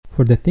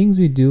For the things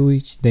we do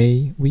each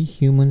day, we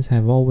humans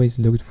have always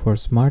looked for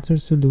smarter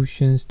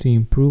solutions to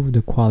improve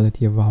the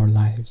quality of our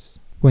lives.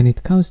 When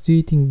it comes to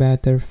eating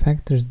better,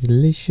 Factor's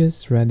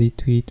delicious,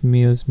 ready-to-eat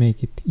meals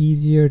make it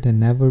easier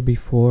than ever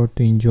before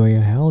to enjoy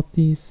a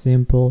healthy,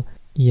 simple,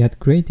 yet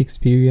great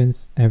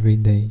experience every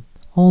day.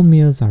 All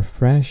meals are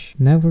fresh,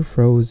 never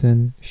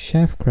frozen,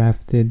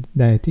 chef-crafted,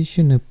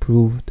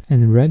 dietitian-approved,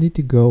 and ready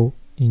to go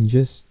in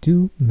just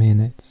 2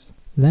 minutes.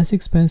 Less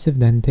expensive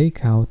than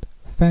takeout,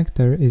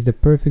 Factor is the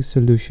perfect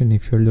solution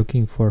if you're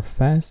looking for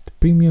fast,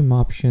 premium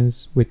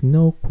options with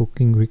no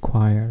cooking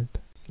required.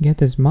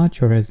 Get as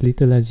much or as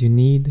little as you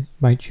need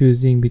by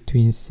choosing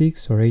between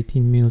 6 or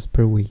 18 meals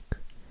per week.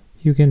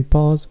 You can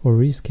pause or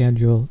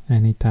reschedule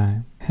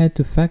anytime. Head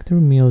to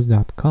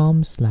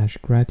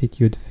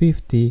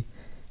factormeals.com/gratitude50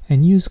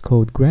 and use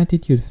code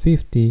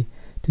gratitude50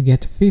 to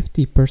get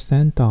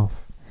 50%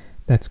 off.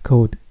 That's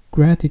code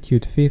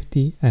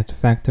gratitude50 at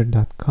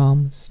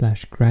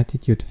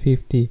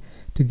factor.com/gratitude50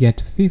 to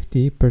get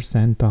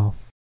 50%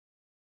 off.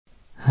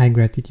 Hi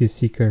Gratitude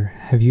Seeker,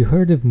 have you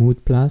heard of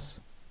Mood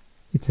Plus?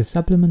 It's a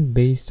supplement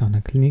based on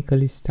a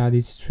clinically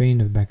studied strain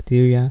of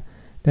bacteria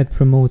that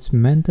promotes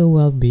mental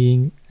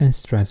well-being and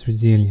stress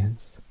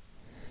resilience.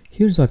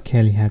 Here's what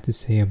Kelly had to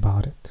say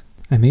about it.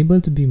 I'm able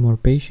to be more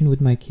patient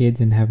with my kids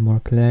and have more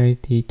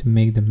clarity to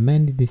make the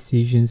many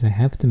decisions I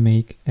have to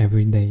make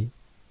every day.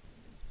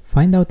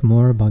 Find out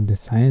more about the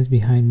science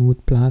behind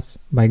Mood Plus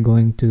by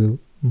going to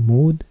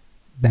mood-plus.com.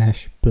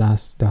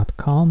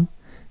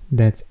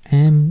 That's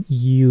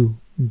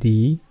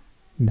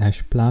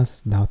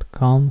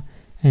MUD-plus.com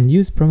and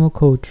use promo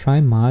code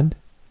TRYMOD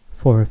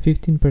for a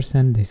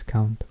 15%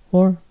 discount,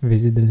 or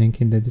visit the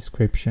link in the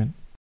description.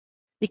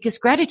 Because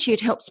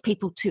gratitude helps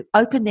people to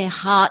open their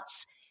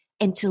hearts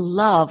and to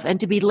love and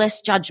to be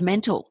less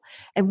judgmental.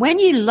 And when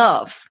you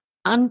love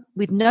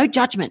with no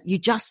judgment, you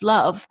just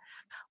love,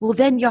 well,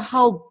 then your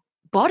whole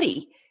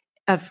body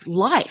of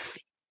life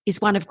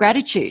is one of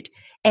gratitude.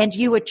 And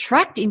you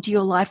attract into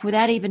your life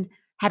without even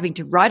having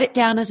to write it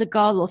down as a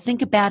goal or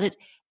think about it,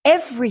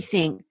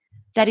 everything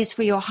that is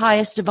for your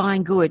highest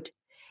divine good.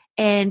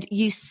 And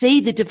you see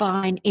the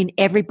divine in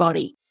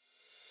everybody.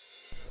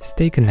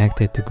 Stay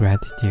connected to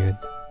gratitude.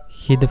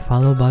 Hit the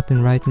follow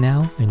button right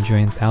now and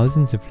join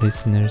thousands of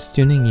listeners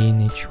tuning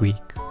in each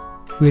week.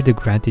 We're the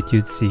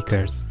Gratitude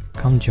Seekers.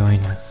 Come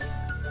join us.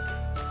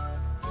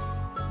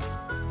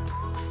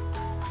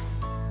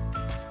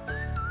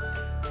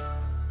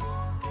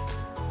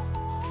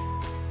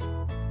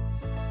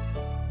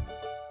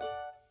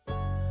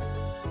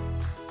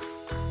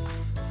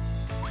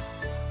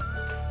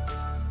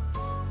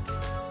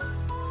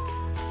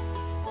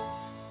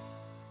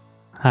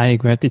 Hi,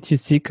 Gratitude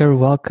Seeker.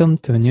 Welcome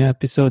to a new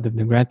episode of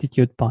the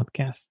Gratitude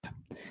Podcast.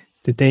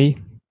 Today,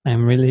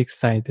 I'm really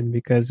excited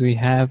because we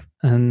have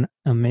an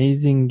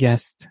amazing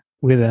guest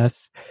with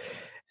us,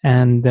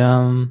 and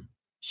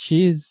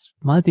she is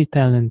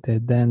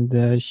multi-talented,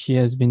 and she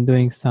has been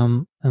doing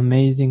some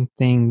amazing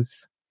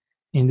things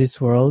in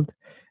this world,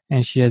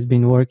 and she has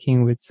been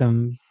working with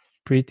some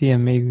pretty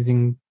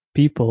amazing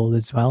people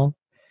as well.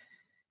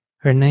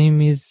 Her name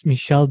is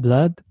Michele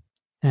Blood,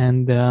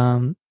 and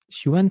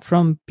she went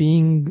from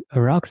being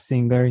a rock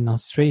singer in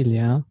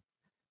Australia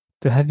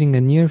to having a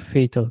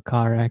near-fatal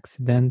car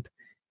accident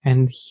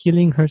and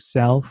healing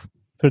herself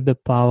through the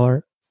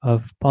power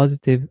of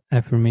positive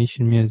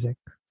affirmation music.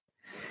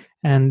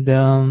 And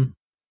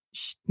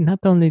not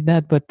only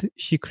that, but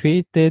she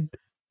created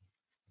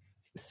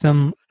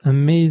some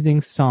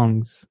amazing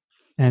songs.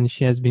 And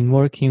she has been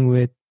working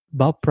with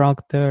Bob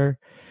Proctor,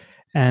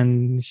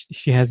 and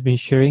she has been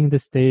sharing the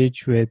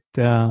stage with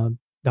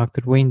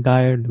Dr. Wayne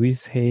Dyer,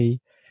 Louise Hay,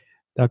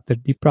 Dr.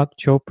 Deepak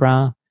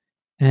Chopra,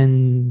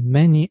 and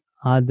many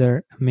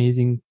other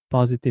amazing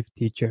positive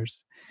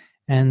teachers.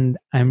 And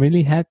I'm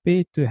really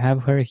happy to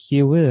have her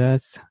here with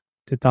us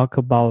to talk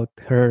about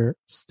her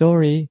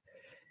story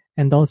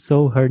and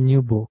also her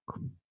new book.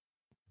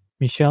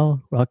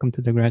 Michele, welcome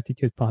to the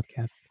Gratitude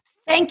Podcast.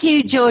 Thank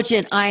you,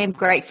 Georgian. I am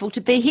grateful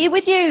to be here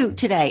with you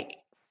today.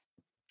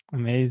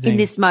 Amazing. In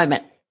this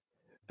moment.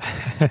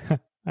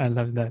 I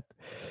love that.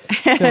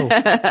 So,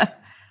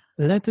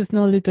 let us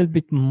know a little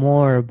bit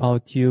more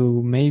about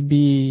you.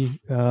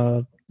 Maybe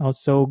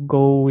also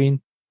go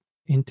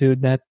into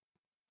that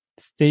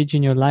stage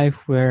in your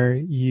life where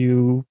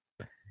you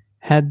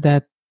had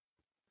that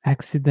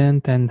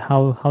accident and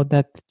how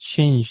that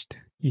changed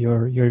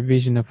your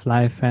vision of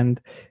life and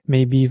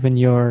maybe even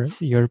your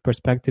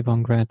perspective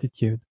on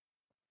gratitude.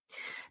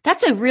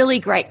 That's a really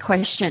great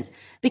question,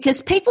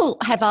 because people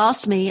have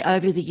asked me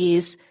over the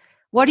years,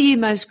 what are you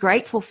most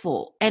grateful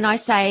for? And I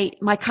say,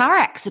 my car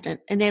accident.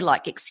 And they're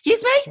like,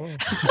 excuse me? Oh.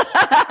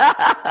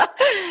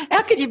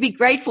 How can you be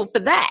grateful for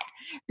that?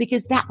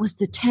 Because that was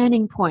the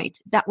turning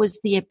point. That was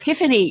the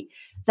epiphany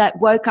that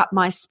woke up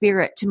my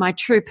spirit to my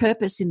true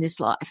purpose in this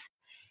life.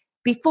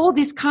 Before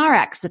this car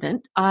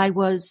accident, I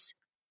was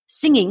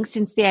singing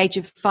since the age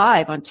of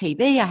 5 on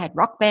TV. I had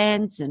rock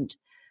bands and,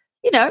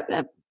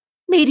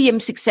 medium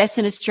success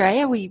in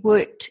Australia. We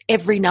worked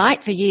every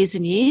night for years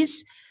and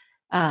years.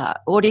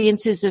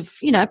 audiences of,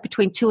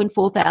 between 2,000 and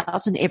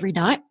 4,000 every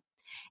night.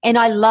 And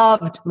I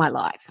loved my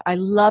life. I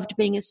loved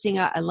being a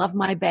singer. I loved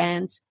my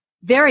bands.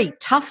 Very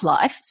tough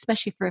life,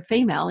 especially for a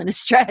female in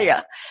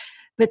Australia.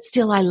 But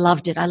still, I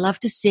loved it. I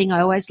loved to sing. I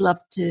always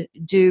loved to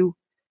do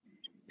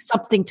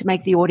something to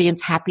make the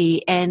audience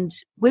happy. And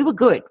we were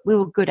good. We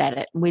were good at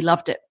it, and we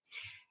loved it.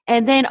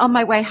 And then on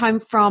my way home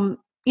from,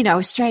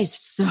 Australia's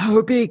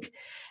so big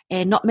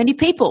and not many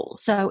people.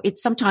 So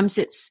sometimes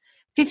it's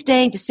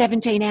 15 to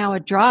 17-hour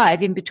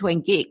drive in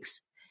between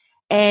gigs.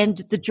 And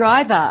the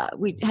driver,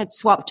 we had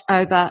swapped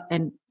over,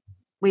 and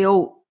we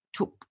all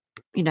took,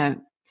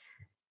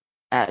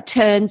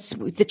 turns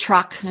with the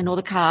truck and all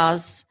the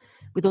cars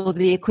with all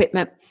the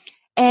equipment.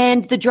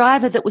 And the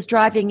driver that was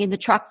driving in the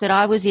truck that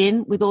I was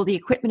in with all the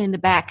equipment in the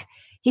back,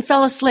 he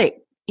fell asleep.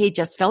 He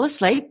just fell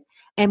asleep,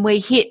 and we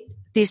hit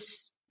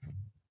this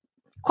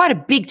quite a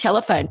big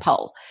telephone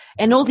pole,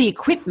 and all the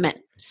equipment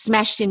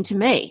smashed into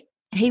me.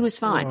 He was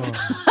fine.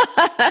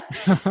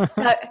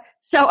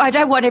 So I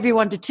don't want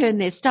everyone to turn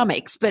their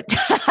stomachs, but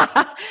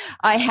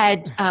I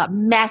had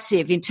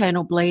massive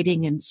internal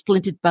bleeding and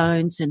splintered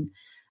bones, and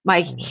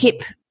my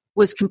hip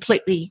was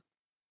completely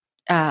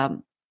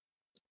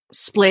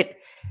split,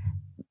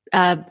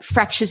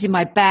 fractures in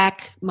my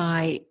back,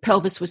 my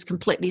pelvis was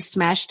completely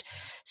smashed.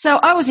 So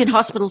I was in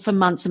hospital for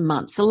months and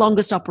months. The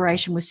longest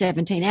operation was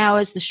 17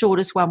 hours. The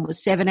shortest one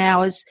was 7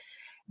 hours.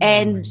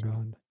 And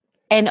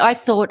I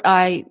thought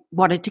I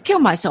wanted to kill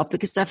myself,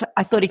 because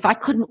I thought if I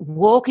couldn't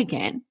walk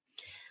again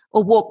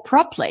or walk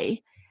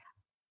properly,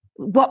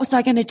 what was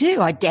I going to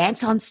do? I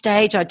dance on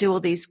stage. I do all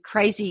these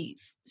crazy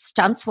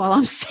stunts while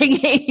I'm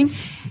singing,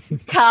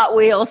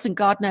 cartwheels and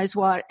God knows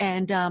what.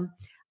 And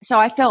so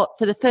I felt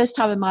for the first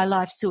time in my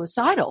life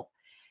suicidal.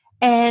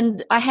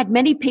 And I had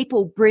many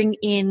people bring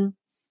in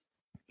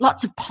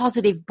lots of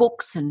positive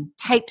books and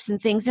tapes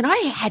and things. And I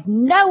had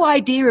no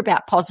idea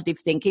about positive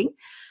thinking.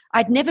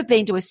 I'd never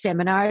been to a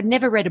seminar. I'd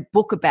never read a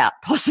book about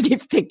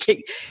positive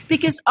thinking,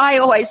 because I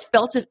always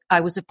felt I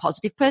was a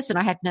positive person.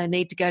 I had no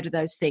need to go to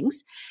those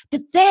things.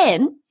 But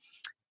then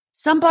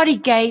somebody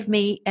gave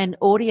me an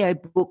audio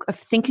book of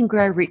Think and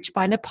Grow Rich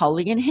by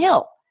Napoleon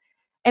Hill.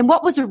 And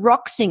what was a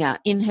rock singer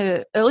in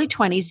her early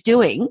 20s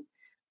doing?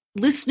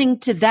 Listening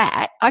to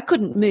that, I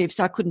couldn't move,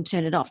 so I couldn't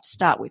turn it off to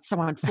start with.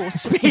 Someone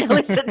forced me to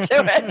listen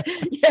to it.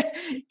 Yeah,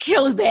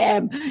 kill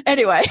them.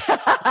 Anyway.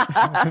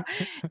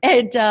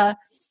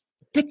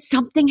 But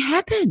something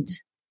happened.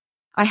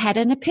 I had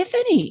an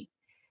epiphany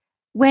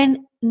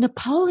when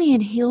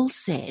Napoleon Hill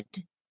said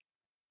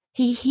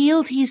he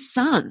healed his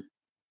son.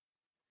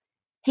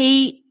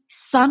 His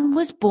son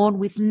was born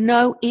with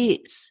no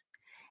ears,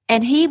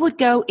 and he would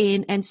go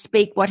in and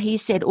speak what he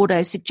said,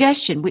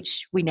 autosuggestion,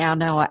 which we now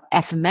know are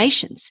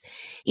affirmations,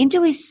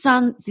 into his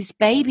son, this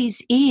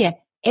baby's ear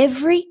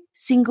every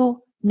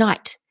single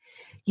night.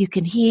 You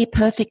can hear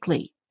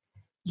perfectly.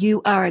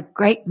 You are a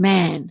great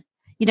man.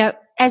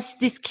 As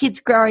this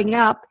kid's growing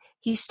up,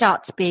 he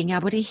starts being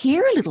able to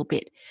hear a little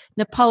bit.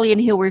 Napoleon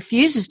Hill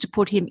refuses to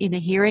put him in a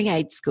hearing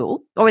aid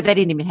school, or they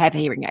didn't even have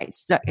hearing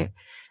aids,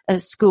 a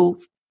school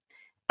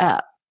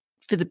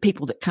for the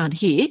people that can't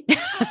hear,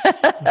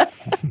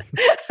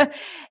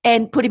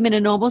 and put him in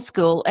a normal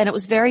school. And it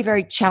was very,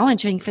 very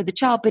challenging for the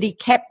child, but he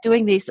kept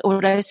doing this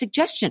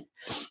auto-suggestion.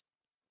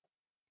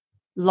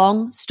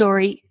 Long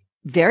story,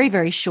 very,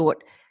 very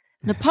short.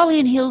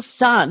 Napoleon Hill's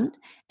son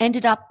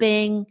ended up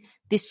being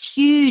this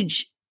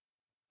huge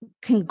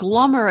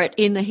conglomerate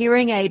in the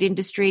hearing aid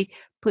industry,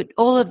 put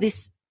all of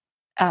this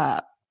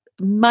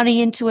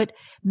money into it,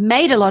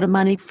 made a lot of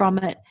money from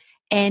it,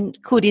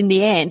 and could in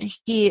the end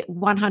hear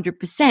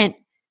 100%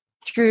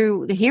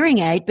 through the hearing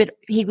aid, but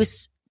he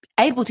was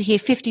able to hear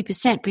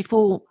 50%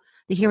 before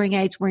the hearing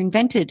aids were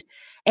invented.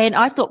 And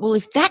I thought, well,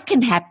 if that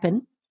can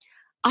happen,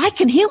 I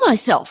can heal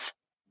myself.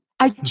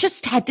 I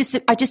just had this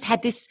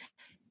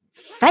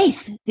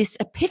faith, this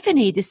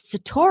epiphany, this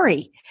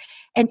satori.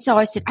 And so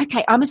I said,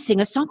 okay, I'm a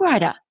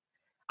singer-songwriter.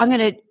 I'm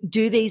going to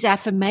do these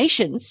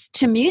affirmations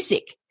to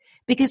music,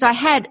 because I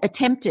had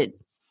attempted,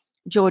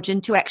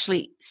 Georgian, to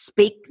actually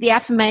speak the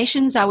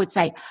affirmations. I would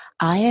say,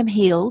 I am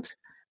healed.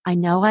 I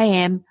know I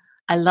am.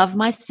 I love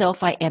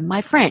myself. I am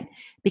my friend.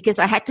 Because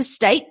I had to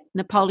state,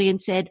 Napoleon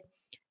said,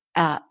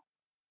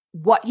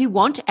 what you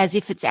want as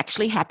if it's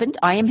actually happened.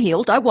 I am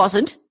healed. I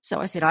wasn't. So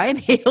I said, I am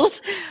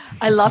healed.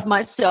 I love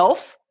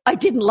myself. I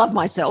didn't love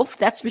myself,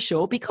 that's for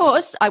sure,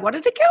 because I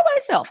wanted to kill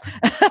myself.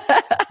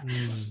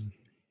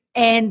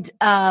 And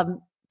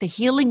the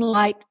healing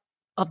light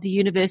of the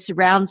universe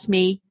surrounds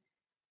me.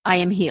 I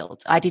am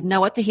healed. I didn't know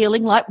what the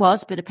healing light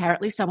was, but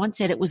apparently someone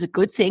said it was a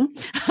good thing.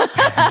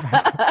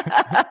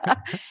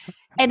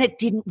 And it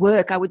didn't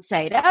work. I would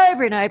say it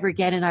over and over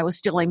again, and I was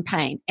still in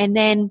pain. And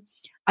then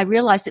I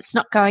realized it's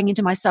not going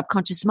into my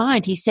subconscious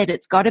mind. He said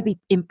it's got to be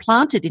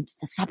implanted into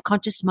the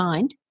subconscious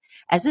mind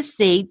as a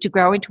seed to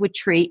grow into a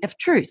tree of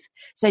truth.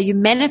 So you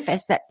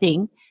manifest that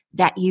thing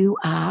that you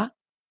are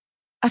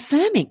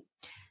affirming.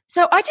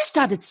 So I just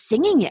started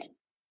singing it.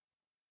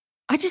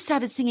 I just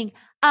started singing,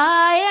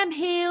 I am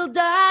healed,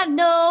 I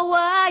know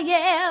I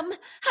am.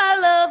 I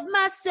love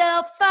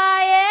myself,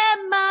 I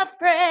am my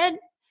friend.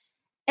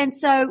 And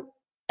so,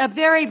 a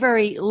very,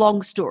 very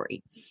long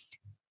story.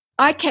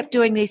 I kept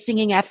doing these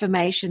singing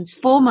affirmations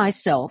for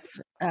myself.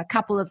 A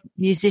couple of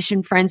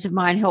musician friends of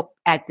mine helped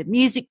add the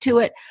music to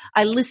it.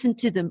 I listened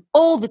to them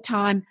all the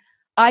time.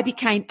 I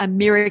became a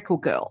miracle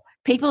girl.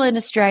 People in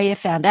Australia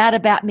found out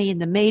about me in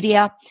the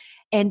media.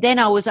 And then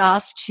I was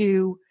asked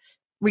to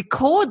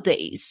record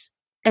these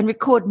and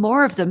record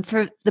more of them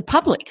for the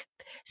public.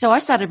 So I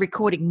started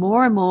recording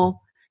more and more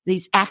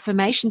these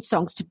affirmation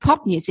songs to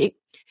pop music.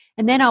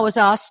 And then I was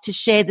asked to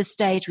share the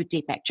stage with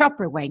Deepak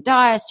Chopra, Wayne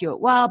Dyer,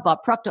 Stuart Wilde,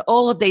 Bob Proctor,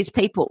 all of these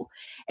people.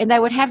 And they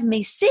would have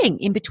me sing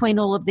in between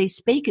all of these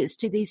speakers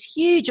to these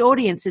huge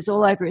audiences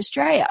all over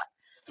Australia.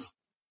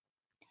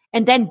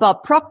 And then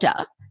Bob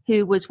Proctor,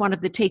 who was one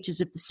of the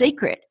teachers of The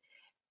Secret,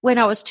 when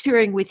I was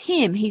touring with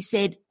him, he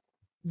said,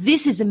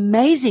 "This is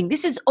amazing.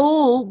 This is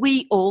all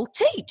we all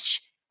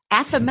teach.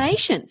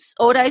 Affirmations,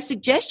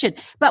 auto-suggestion,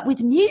 but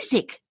with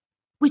music,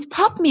 with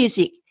pop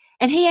music."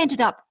 And he ended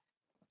up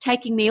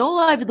taking me all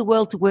over the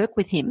world to work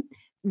with him,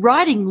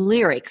 writing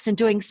lyrics and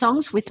doing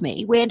songs with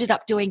me. We ended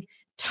up doing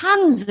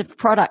tons of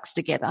products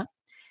together,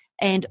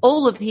 and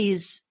all of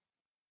his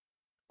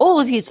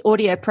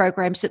audio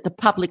programs that the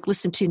public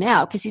listen to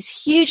now, because he's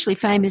hugely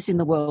famous in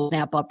the world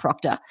now, Bob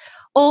Proctor,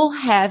 all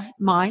have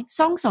my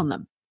songs on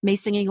them, me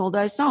singing all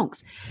those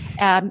songs.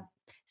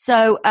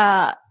 So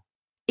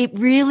it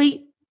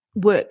really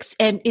works,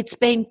 and it's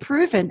been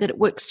proven that it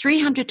works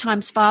 300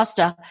 times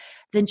faster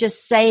than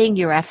just saying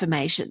your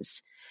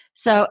affirmations.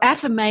 So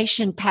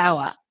affirmation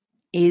power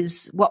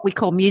is what we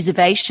call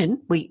musivation.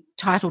 We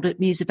titled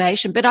it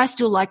musivation, but I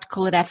still like to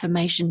call it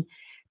affirmation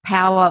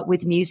power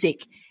with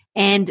music.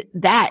 And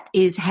that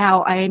is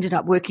how I ended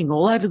up working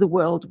all over the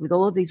world with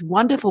all of these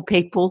wonderful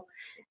people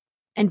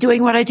and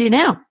doing what I do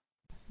now.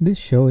 This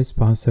show is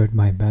sponsored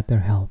by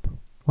BetterHelp.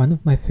 One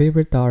of my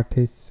favorite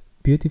artists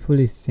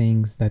beautifully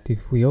sings that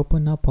if we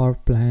open up our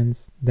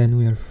plans, then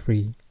we are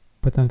free.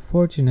 But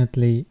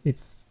unfortunately,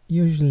 it's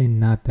usually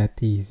not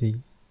that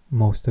easy.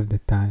 Most of the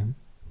time.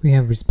 We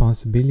have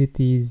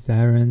responsibilities,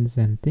 errands,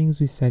 and things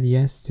we said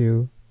yes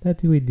to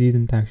that we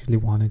didn't actually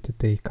want to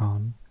take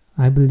on.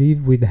 I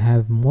believe we'd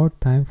have more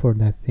time for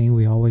that thing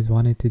we always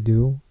wanted to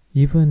do,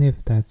 even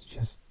if that's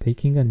just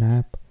taking a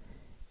nap,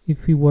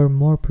 if we were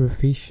more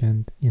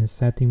proficient in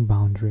setting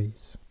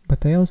boundaries.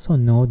 But I also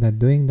know that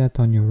doing that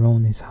on your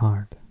own is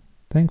hard.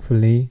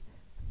 Thankfully,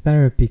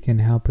 therapy can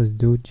help us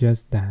do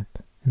just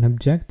that. An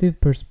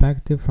objective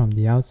perspective from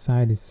the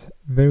outside is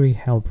very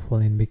helpful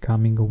in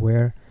becoming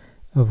aware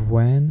of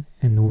when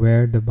and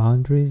where the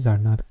boundaries are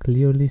not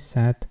clearly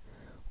set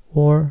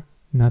or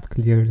not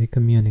clearly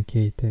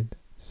communicated.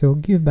 So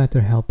give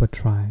BetterHelp a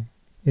try.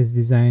 It's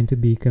designed to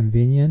be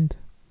convenient,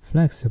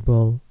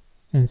 flexible,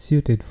 and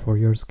suited for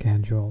your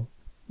schedule.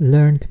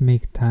 Learn to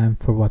make time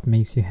for what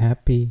makes you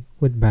happy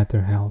with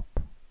BetterHelp.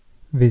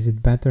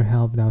 Visit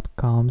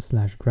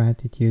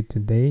betterhelp.com/gratitude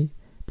today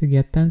to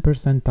get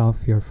 10%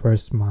 off your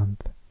first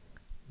month.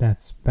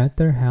 That's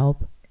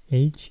BetterHelp,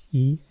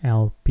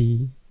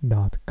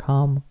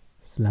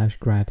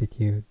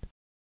 HELP.com/gratitude.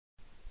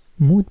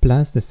 Mood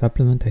Plus, the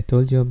supplement I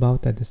told you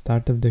about at the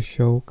start of the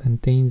show,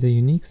 contains a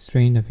unique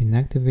strain of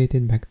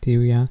inactivated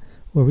bacteria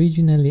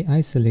originally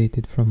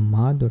isolated from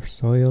mud or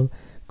soil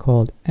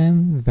called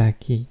M.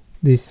 vaccae.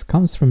 This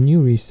comes from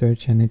new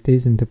research and it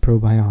isn't a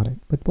probiotic.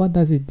 But what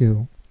does it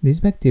do? This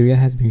bacteria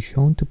has been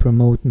shown to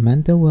promote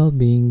mental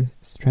well-being,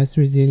 stress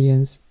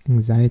resilience,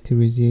 anxiety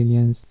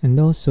resilience, and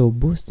also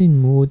boosting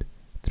mood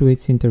through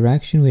its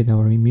interaction with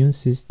our immune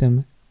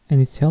system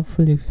and its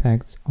helpful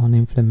effects on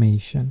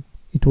inflammation.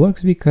 It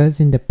works because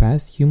in the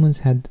past humans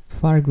had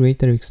far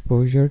greater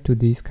exposure to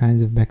these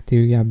kinds of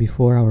bacteria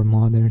before our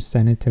modern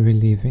sanitary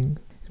living.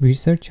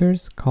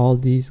 Researchers call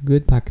these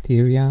good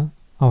bacteria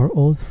our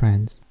old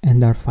friends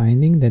and are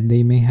finding that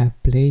they may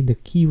have played a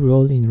key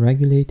role in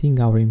regulating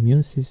our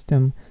immune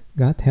system,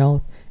 gut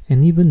health,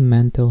 and even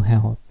mental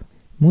health.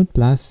 Mood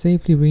Plus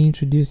safely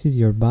reintroduces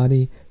your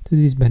body to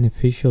these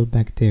beneficial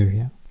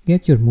bacteria.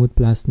 Get your Mood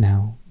Plus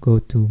now. Go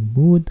to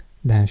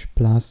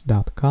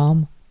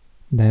mood-plus.com,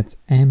 that's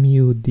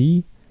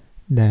MUD-PLUS.com,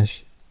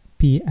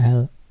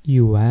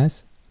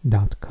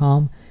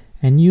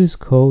 and use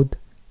code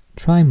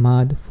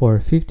TRYMUD for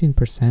a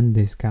 15%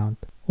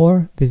 discount.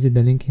 Or visit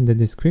the link in the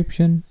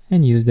description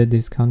and use the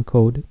discount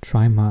code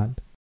TRYMUD.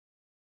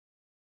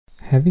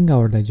 Having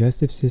our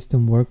digestive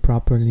system work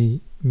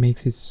properly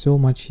makes it so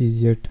much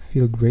easier to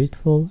feel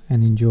grateful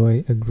and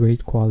enjoy a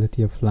great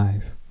quality of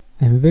life.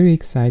 I'm very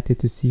excited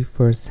to see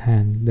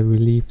firsthand the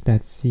relief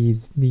that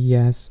Seed's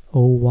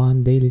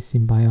DS-01 Daily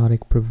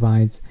Symbiotic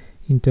provides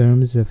in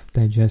terms of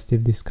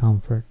digestive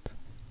discomfort.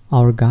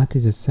 Our gut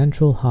is a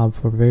central hub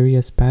for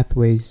various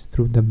pathways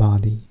through the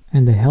body.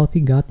 And a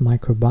healthy gut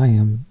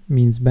microbiome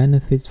means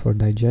benefits for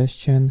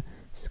digestion,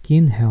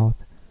 skin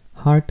health,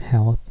 heart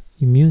health,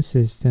 immune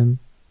system,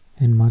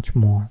 and much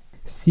more.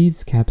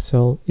 Seeds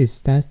capsule is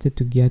tested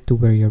to get to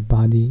where your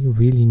body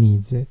really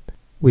needs it.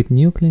 With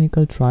new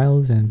clinical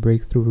trials and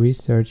breakthrough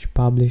research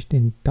published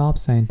in top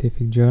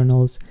scientific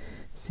journals,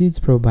 Seed's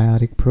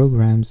probiotic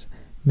programs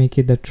make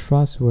it a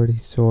trustworthy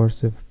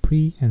source of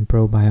pre and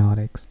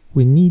probiotics.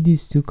 We need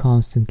these two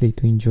constantly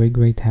to enjoy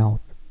great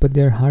health, but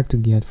they're hard to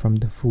get from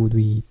the food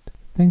we eat.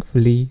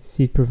 Thankfully,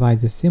 Seed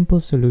provides a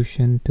simple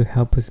solution to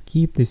help us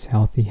keep this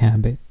healthy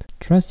habit.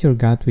 Trust your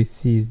gut with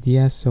Seed's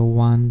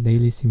DS-01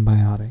 Daily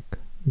Symbiotic.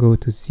 Go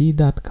to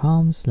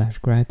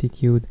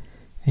seed.com/gratitude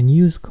and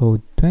use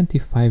code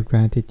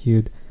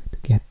 25gratitude to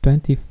get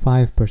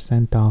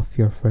 25% off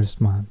your first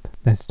month.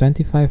 That's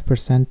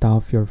 25%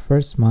 off your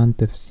first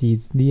month of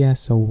Seed's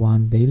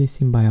DS-01 Daily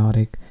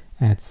Symbiotic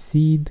at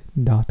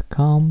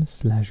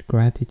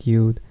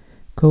seed.com/gratitude,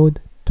 code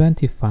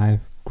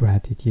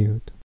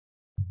 25gratitude.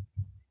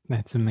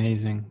 That's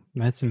amazing.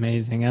 That's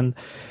amazing. And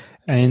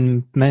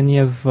in many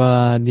of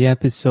the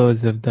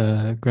episodes of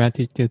the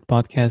Gratitude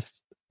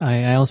podcast,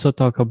 I also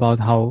talk about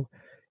how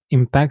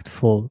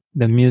impactful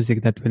the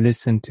music that we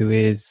listen to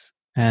is.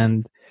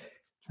 And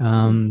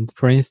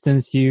for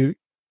instance,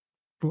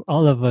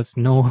 all of us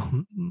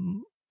know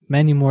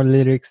many more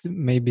lyrics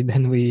maybe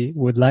than we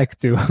would like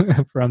to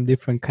from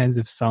different kinds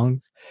of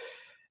songs.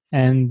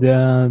 And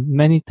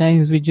many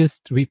times we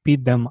just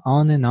repeat them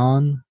on and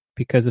on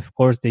because, of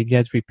course, they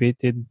get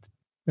repeated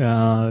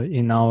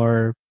in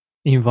our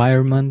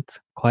environment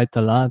quite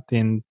a lot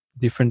in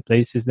different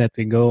places that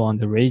we go on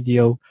the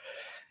radio.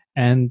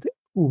 And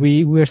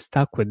we're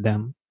stuck with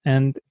them.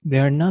 And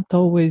they're not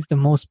always the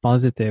most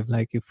positive.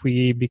 Like if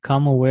we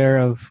become aware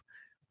of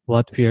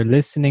what we are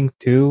listening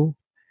to,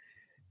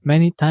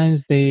 many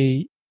times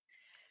they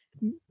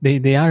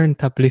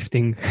aren't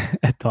uplifting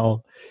at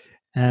all.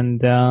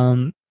 And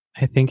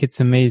I think it's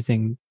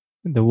amazing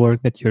the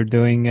work that you're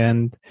doing,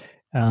 and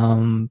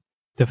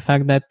the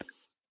fact that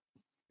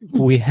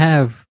we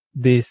have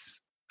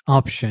this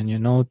option,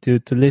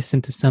 to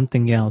listen to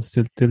something else,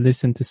 to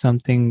listen to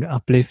something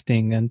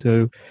uplifting, and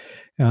to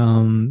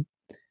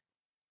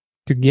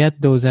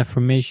get those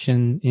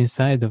affirmation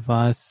inside of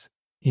us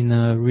in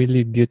a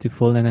really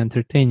beautiful and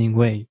entertaining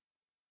way.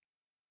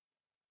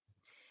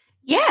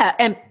 Yeah,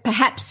 and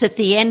perhaps at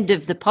the end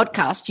of the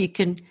podcast, you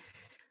can,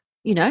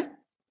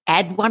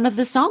 add one of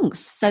the songs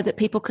so that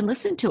people can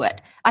listen to it.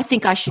 I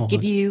think I should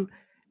give your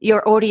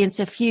audience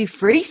a few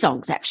free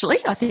songs, actually.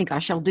 I think I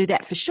shall do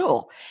that for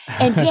sure.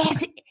 And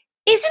yes,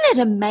 isn't it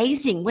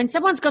amazing when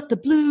someone's got the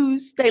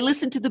blues, they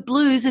listen to the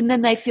blues and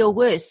then they feel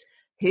worse?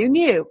 Who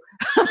knew?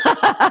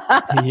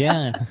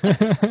 Yeah.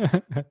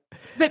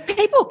 But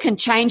people can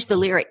change the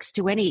lyrics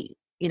to any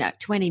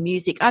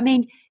music. I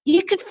mean,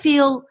 you could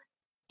feel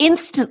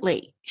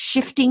instantly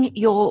shifting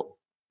your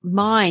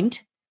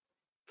mind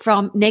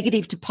from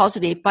negative to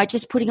positive by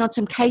just putting on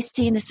some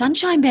KC and the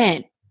Sunshine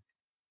Band.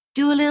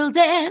 Do a little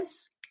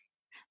dance,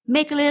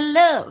 make a little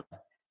love,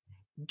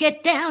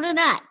 get down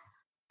tonight.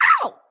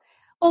 Ow!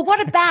 Or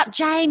what about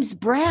James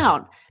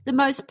Brown, the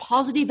most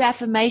positive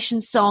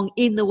affirmation song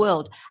in the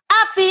world?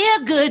 I feel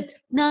good.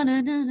 Na, na,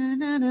 na, na,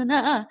 na, na,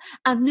 na.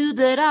 I knew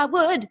that I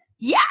would.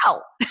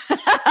 Yow!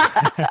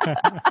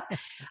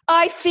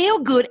 I feel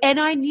good and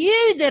I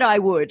knew that I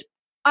would.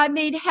 I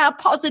mean, how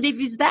positive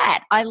is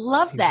that? I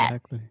love that.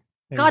 Exactly.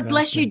 God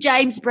bless you,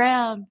 James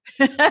Brown.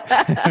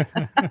 Yeah,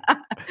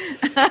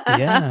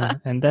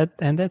 and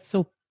that's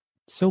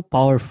so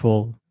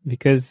powerful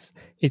because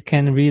it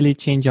can really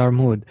change our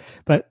mood.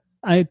 But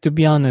to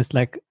be honest,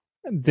 I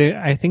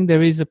think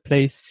there is a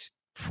place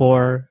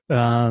for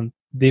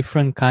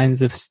different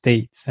kinds of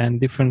states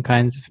and different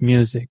kinds of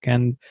music,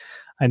 and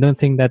I don't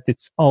think that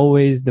it's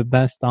always the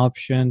best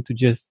option to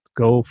just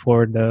go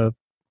for the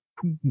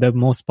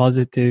most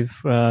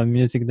positive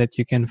music that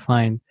you can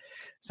find.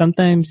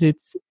 Sometimes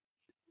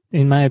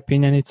in my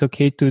opinion, it's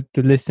okay to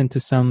listen to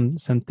some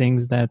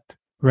things that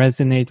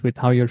resonate with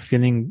how you're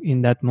feeling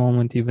in that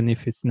moment, even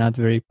if it's not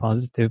very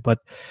positive. But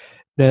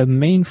the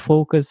main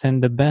focus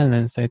and the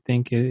balance, I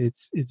think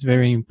it's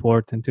very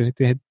important to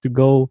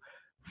go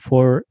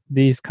for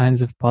these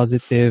kinds of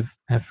positive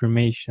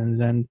affirmations.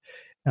 And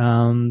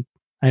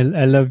I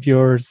love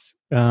yours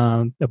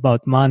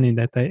about money,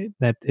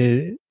 that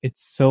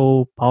it's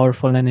so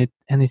powerful and it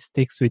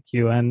sticks with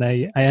you. And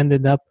I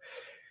ended up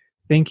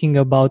thinking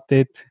about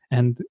it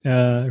and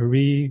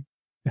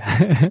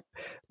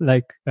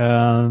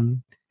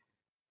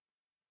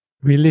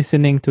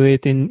re-listening to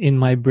it in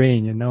my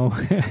brain,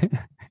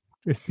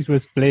 it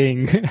was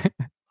playing.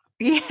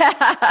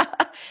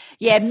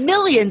 Yeah,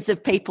 millions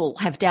of people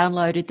have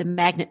downloaded the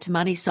Magnet to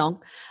Money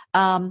song.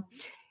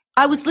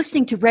 I was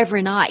listening to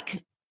Reverend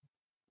Ike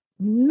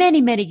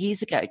many, many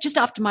years ago, just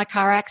after my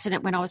car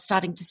accident when I was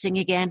starting to sing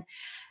again,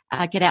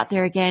 get out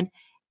there again.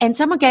 And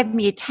someone gave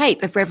me a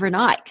tape of Reverend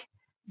Ike,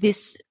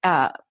 this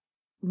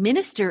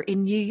minister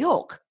in New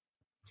York,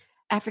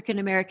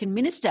 African-American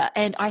minister.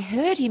 And I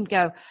heard him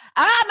go,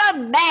 I'm a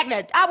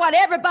magnet. I want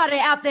everybody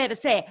out there to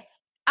say,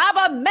 I'm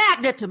a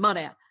magnet to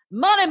money.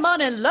 Money,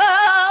 money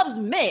loves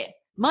me.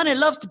 Money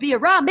loves to be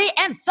around me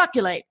and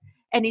succulate.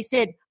 And he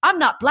said, I'm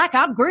not black,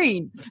 I'm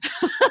green.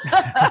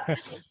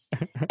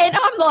 And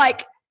I'm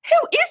like,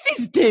 who is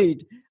this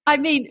dude? I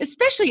mean,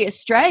 especially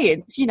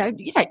Australians, you don't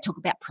talk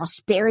about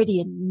prosperity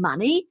and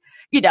money.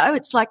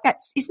 It's like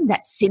isn't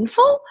that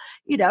sinful?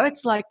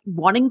 It's like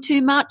wanting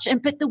too much.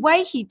 But the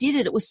way he did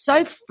it, it was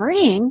so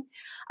freeing.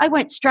 I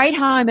went straight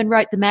home and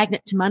wrote the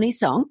Magnet to Money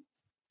song,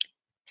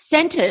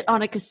 sent it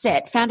on a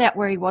cassette, found out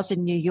where he was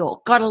in New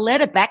York, got a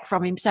letter back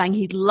from him saying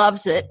he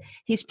loves it.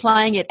 He's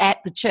playing it at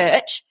the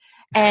church.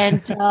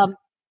 And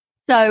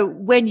so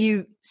when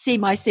you see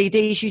my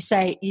CDs,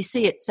 you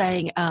see it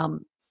saying,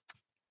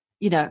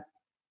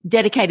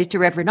 dedicated to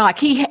Reverend Ike.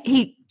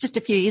 He just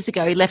a few years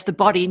ago, he left the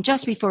body, and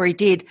just before he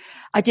did,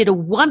 I did a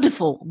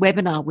wonderful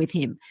webinar with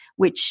him,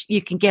 which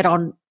you can get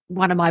on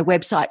one of my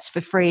websites for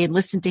free and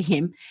listen to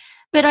him.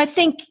 But I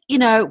think,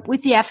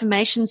 with the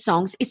affirmation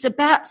songs, it's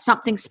about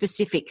something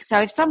specific. So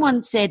if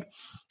someone said,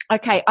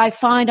 okay, I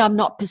find I'm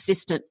not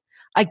persistent,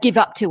 I give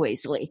up too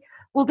easily,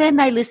 well, then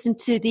they listen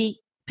to the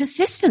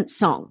persistence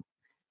song.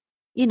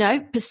 I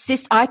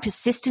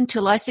persist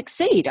until I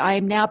succeed. I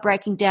am now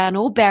breaking down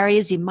all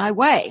barriers in my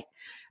way.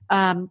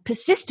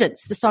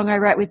 Persistence, the song I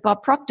wrote with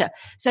Bob Proctor.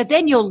 So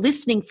then you're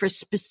listening for a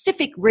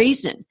specific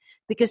reason,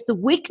 because the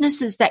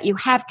weaknesses that you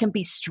have can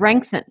be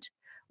strengthened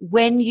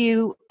when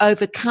you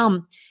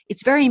overcome.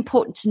 It's very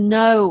important to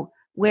know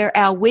where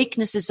our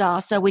weaknesses are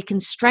so we can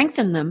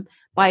strengthen them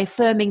by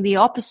affirming the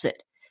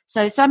opposite.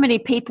 So many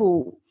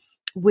people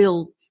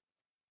will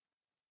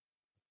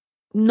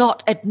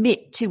not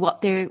admit to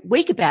what they're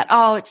weak about.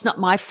 Oh, it's not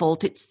my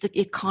fault. It's the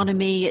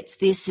economy. It's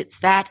this, it's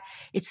that.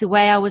 It's the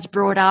way I was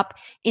brought up.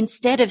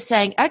 Instead of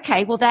saying,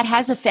 okay, well, that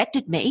has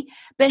affected me,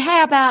 but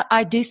how about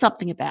I do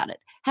something about it?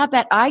 How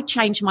about I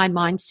change my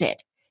mindset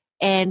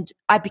and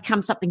I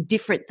become something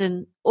different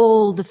than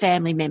all the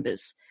family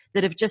members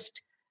that have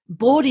just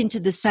bought into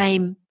the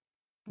same,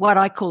 what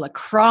I call a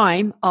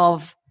crime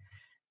of,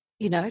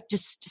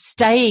 just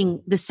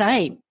staying the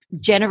same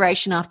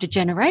generation after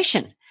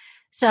generation.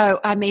 So,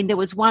 I mean, there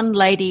was one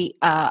lady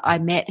I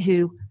met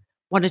who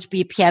wanted to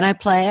be a piano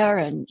player,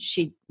 and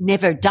she'd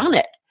never done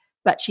it,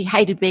 but she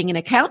hated being an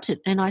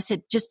accountant. And I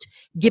said, just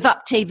give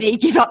up TV,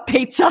 give up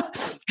pizza,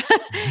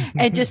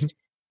 and just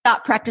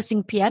start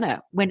practicing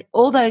piano. When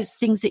all those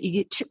things that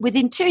you get,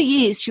 within 2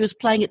 years, she was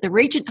playing at the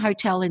Regent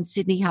Hotel in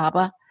Sydney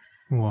Harbour.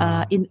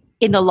 Wow. In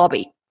the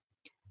lobby.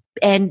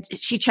 And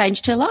she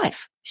changed her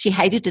life. She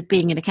hated it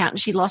being an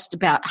accountant. She lost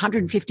about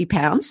 150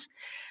 pounds.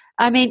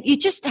 I mean, you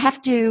just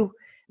have to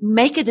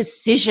make a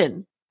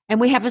decision. And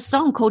we have a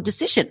song called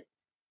Decision.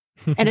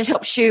 And it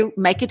helps you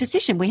make a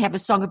decision. We have a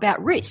song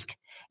about risk.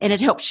 And it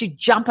helps you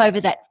jump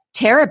over that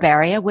terror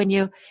barrier when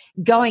you're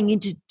going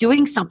into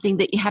doing something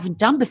that you haven't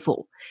done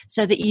before.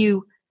 So that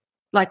you,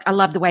 like, I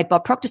love the way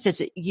Bob Proctor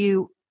says it,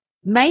 you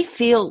may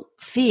feel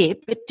fear,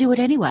 but do it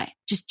anyway.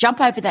 Just jump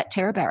over that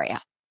terror barrier.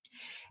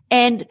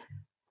 And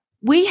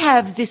we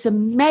have this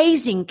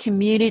amazing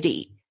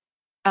community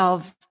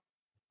of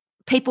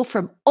people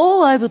from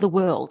all over the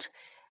world.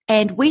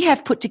 And we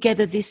have put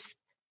together this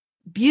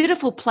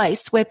beautiful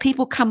place where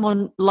people come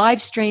on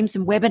live streams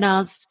and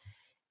webinars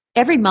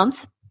every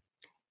month.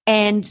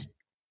 And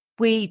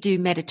we do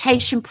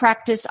meditation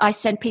practice. I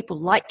send people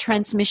light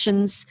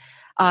transmissions.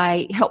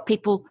 I help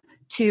people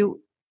to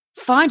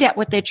find out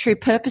what their true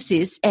purpose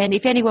is. And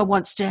if anyone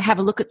wants to have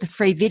a look at the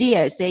free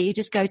videos there, you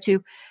just go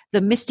to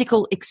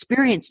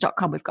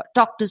themysticalexperience.com. We've got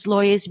doctors,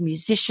 lawyers,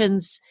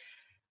 musicians,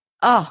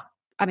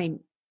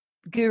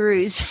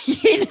 gurus,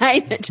 you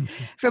name it,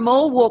 from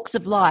all walks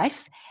of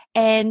life.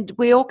 And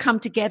we all come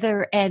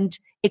together and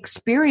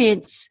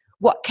experience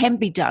what can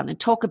be done and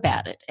talk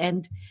about it.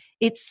 And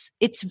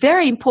it's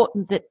very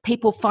important that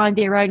people find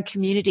their own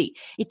community.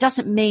 It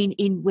doesn't mean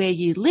in where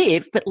you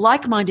live, but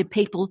like-minded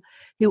people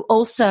who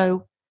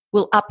also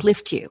will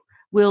uplift you,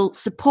 will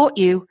support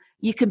you,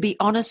 you can be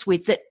honest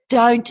with, that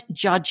don't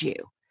judge you.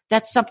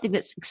 That's something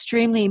that's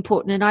extremely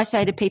important. And I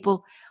say to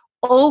people,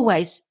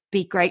 always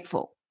be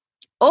grateful.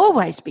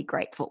 Always be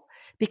grateful.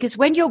 Because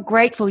when you're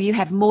grateful, you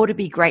have more to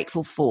be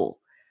grateful for.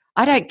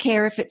 I don't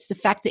care if it's the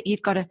fact that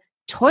you've got a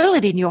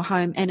toilet in your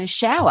home and a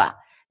shower.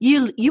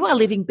 You are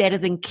living better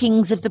than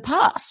kings of the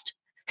past.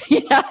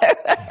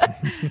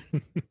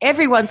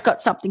 Everyone's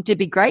got something to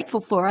be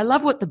grateful for. I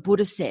love what the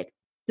Buddha said.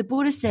 The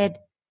Buddha said,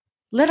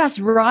 let us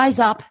rise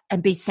up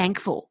and be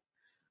thankful.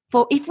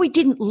 For if we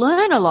didn't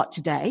learn a lot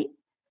today,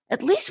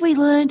 at least we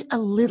learned a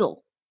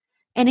little.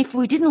 And if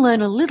we didn't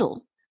learn a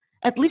little,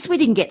 at least we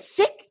didn't get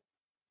sick.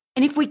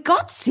 And if we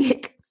got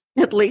sick,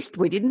 at least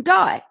we didn't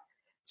die.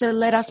 So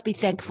let us be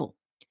thankful.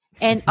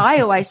 And I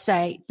always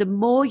say, the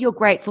more you're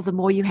grateful, the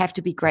more you have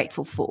to be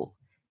grateful for.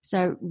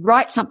 So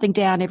write something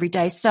down every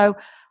day. So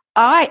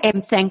I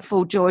am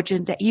thankful,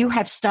 Georgian, that you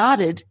have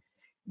started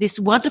this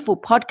wonderful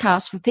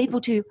podcast for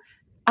people to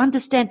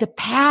understand the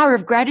power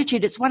of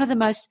gratitude. It's one of the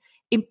most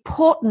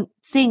important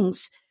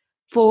things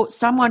for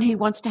someone who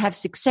wants to have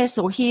success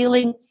or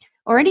healing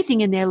or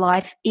anything in their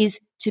life, is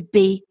to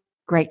be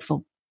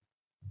grateful.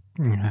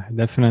 I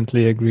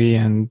definitely agree.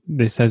 And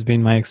this has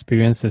been my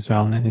experience as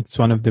well. And it's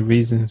one of the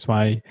reasons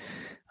why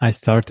I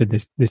started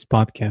this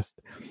podcast.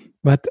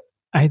 But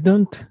I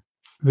don't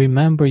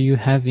remember you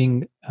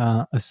having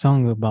a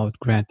song about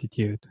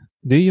gratitude.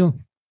 Do you?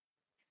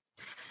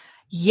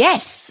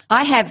 Yes,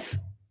 I have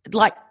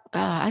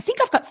I think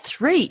I've got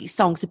 3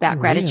 songs about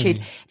gratitude.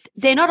 Really?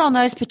 They're not on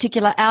those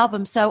particular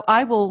albums, so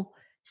I will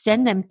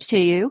send them to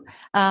you.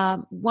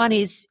 One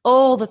is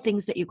all the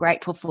things that you're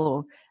grateful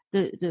for.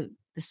 The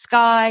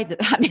sky,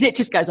 I mean, it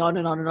just goes on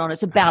and on and on.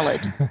 It's a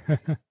ballad.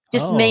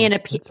 Just me Oh, and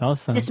that's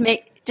awesome.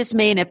 just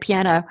me and a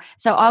piano.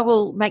 So I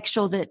will make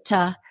sure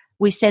that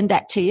we send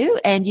that to you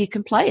and you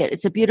can play it.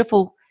 It's a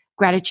beautiful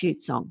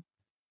gratitude song.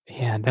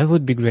 Yeah, that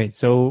would be great.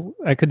 So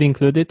I could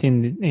include it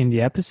in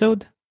the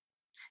episode?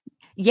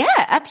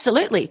 Yeah,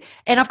 absolutely.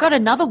 And I've got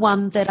another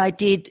one that I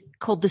did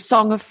called The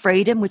Song of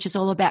Freedom, which is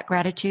all about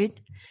gratitude.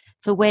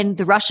 For when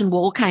the Russian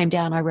wall came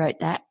down, I wrote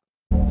that.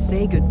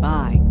 Say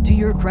goodbye to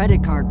your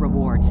credit card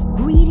rewards.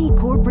 Greedy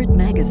corporate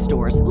mega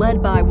stores,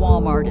 led by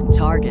Walmart and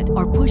Target,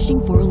 are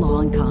pushing for a law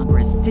in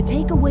Congress to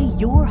take away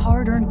your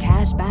hard-earned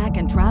cash back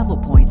and travel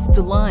points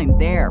to line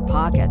their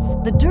pockets.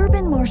 The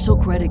Durbin-Marshall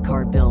credit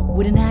card bill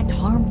would enact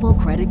harmful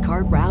credit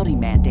card routing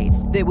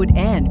mandates that would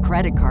end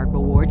credit card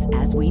rewards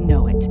as we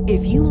know it.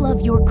 If you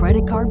love your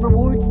credit card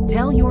rewards,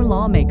 tell your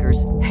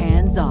lawmakers,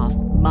 hands off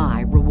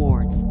my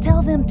rewards.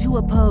 Tell them to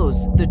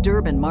oppose the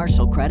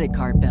Durbin-Marshall credit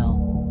card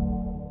bill.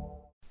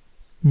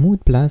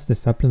 Mood Plus, the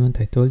supplement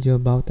I told you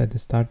about at the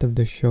start of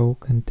the show,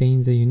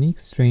 contains a unique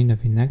strain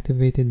of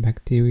inactivated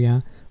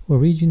bacteria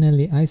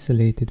originally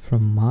isolated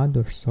from mud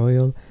or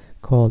soil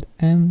called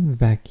M.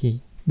 vaccae.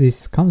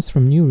 This comes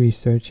from new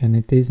research and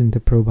it isn't a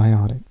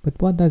probiotic.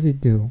 But what does it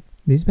do?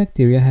 This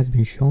bacteria has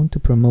been shown to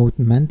promote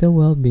mental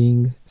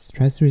well-being,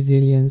 stress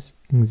resilience,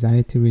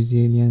 anxiety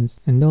resilience,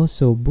 and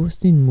also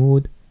boosting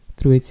mood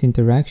through its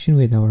interaction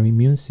with our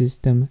immune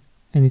system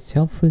and its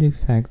helpful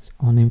effects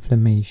on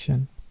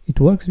inflammation. It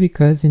works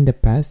because in the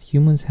past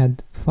humans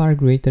had far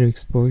greater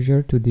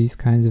exposure to these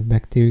kinds of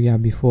bacteria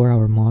before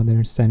our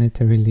modern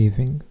sanitary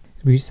living.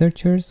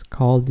 Researchers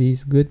call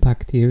these good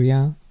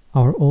bacteria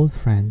our old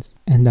friends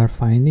and are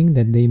finding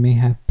that they may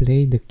have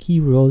played a key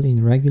role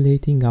in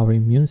regulating our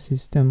immune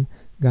system,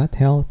 gut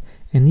health,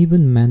 and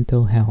even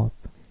mental health.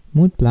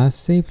 Mood Plus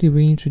safely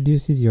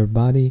reintroduces your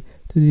body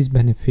to these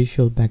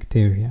beneficial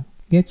bacteria.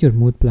 Get your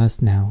Mood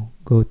Plus now.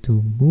 Go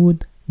to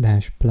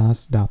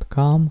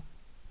mood-plus.com.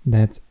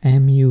 That's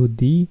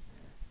MUD-PLUS.com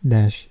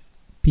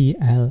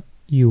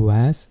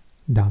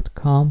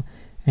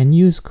and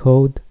use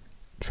code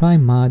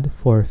TRYMUD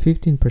for a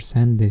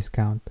 15%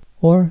 discount.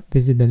 Or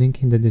visit the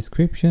link in the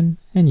description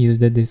and use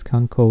the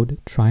discount code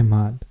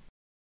TRYMUD.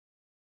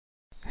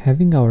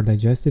 Having our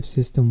digestive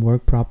system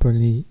work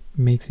properly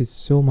makes it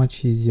so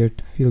much easier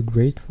to feel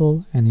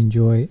grateful and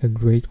enjoy a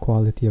great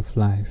quality of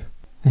life.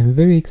 I'm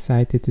very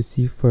excited to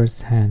see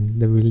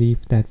firsthand the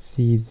relief that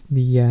Seed's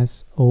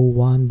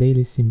DS-01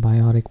 Daily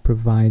Symbiotic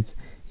provides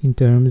in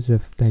terms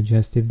of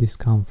digestive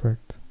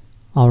discomfort.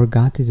 Our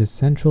gut is a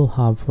central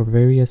hub for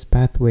various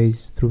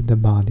pathways through the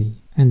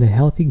body, and a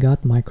healthy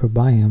gut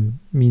microbiome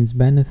means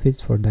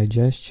benefits for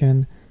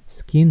digestion,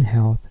 skin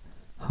health,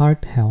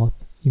 heart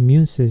health,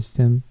 immune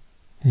system,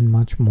 and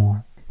much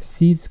more.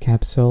 Seed's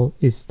capsule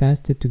is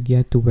tested to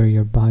get to where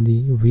your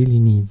body really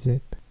needs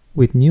it.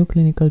 With new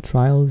clinical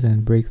trials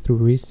and breakthrough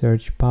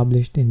research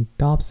published in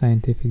top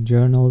scientific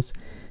journals,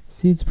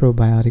 Seed's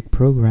probiotic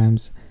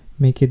programs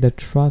make it a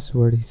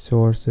trustworthy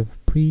source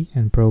of pre-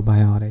 and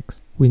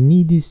probiotics. We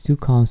need these two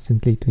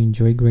constantly to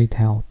enjoy great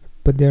health,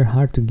 but they're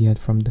hard to get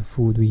from the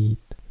food we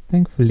eat.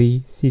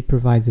 Thankfully, Seed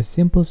provides a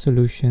simple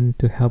solution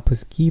to help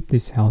us keep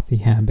this healthy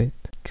habit.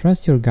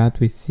 Trust your gut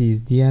with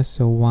Seed's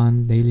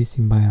DS-01 Daily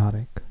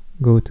Symbiotic.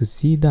 Go to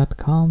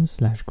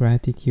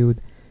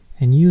seed.com/gratitude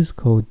and use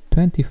code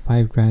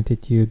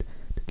 25gratitude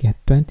to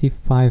get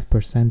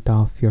 25%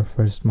 off your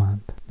first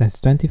month. That's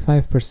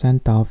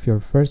 25% off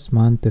your first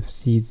month of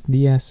Seed's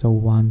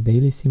DS-01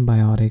 Daily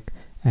Symbiotic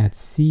at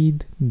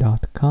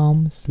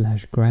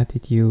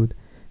seed.com/gratitude,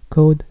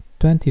 code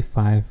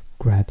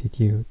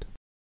 25gratitude.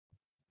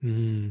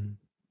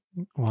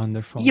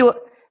 Wonderful.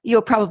 You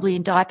were probably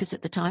in diapers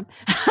at the time.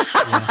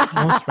 Yeah,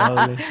 most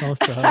probably.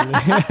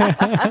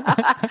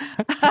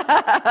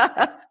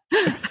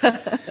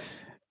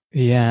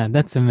 Yeah,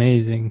 that's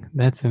amazing.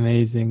 That's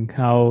amazing.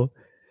 How,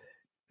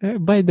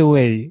 by the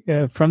way,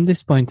 from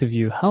this point of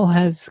view, how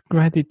has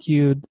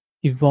gratitude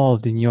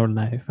evolved in your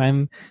life?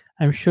 I'm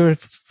sure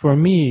for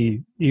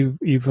me,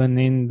 even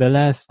in the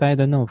last,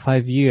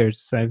 5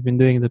 years, I've been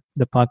doing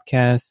the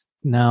podcast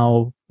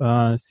now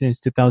since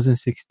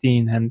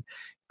 2016, and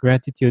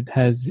gratitude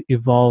has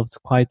evolved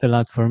quite a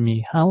lot for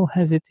me. How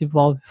has it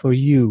evolved for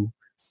you?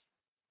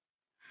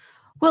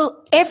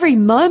 Well, every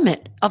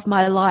moment of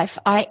my life,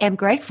 I am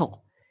grateful.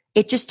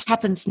 It just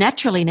happens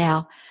naturally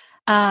now.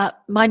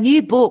 My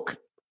new book,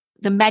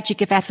 The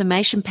Magic of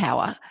Affirmation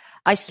Power,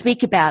 I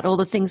speak about all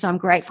the things I'm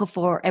grateful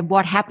for and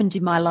what happened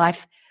in my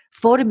life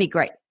for me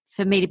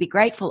to be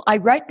grateful. I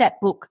wrote that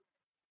book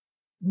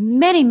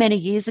many, many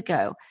years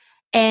ago.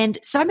 And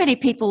so many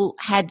people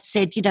had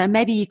said,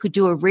 maybe you could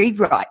do a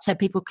rewrite so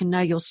people can know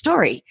your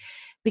story.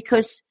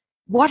 Because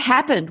what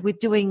happened with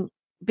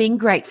being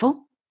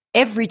grateful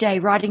every day,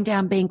 writing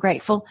down being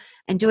grateful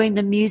and doing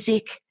the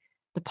music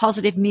the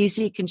positive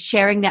music and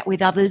sharing that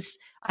with others,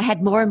 I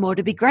had more and more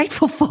to be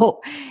grateful for.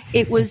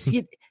 It was,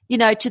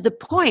 to the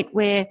point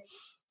where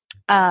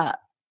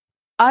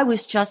I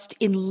was just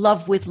in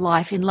love with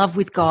life, in love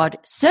with God,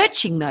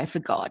 searching though for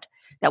God.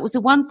 That was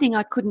the one thing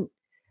I couldn't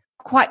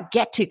quite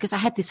get to because I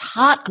had this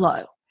heart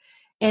glow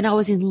and I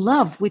was in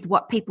love with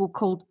what people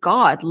called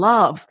God,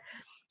 love.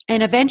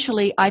 And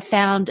eventually I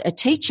found a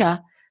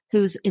teacher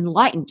who's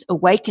enlightened,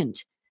 awakened,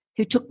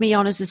 who took me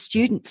on as a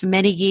student for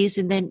many years,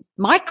 and then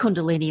my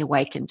Kundalini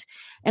awakened.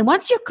 And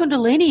once your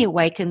Kundalini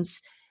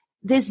awakens,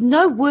 there's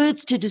no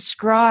words to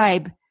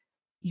describe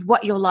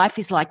what your life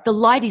is like. The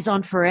light is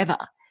on forever.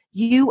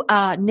 You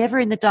are never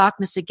in the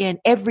darkness again.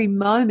 Every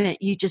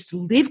moment you just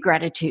live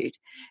gratitude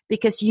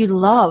because you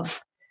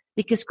love,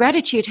 because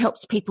gratitude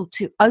helps people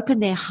to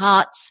open their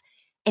hearts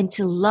and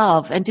to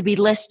love and to be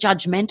less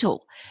judgmental.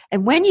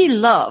 And when you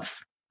love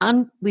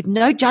with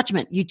no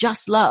judgment, you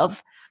just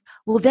love,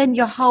 well, then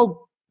your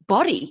whole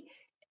body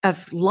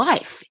of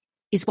life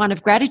is one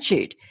of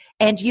gratitude,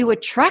 and you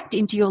attract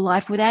into your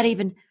life without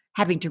even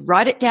having to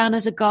write it down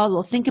as a goal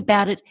or think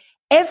about it,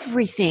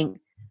 everything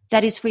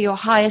that is for your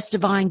highest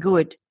divine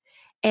good.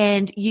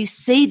 And you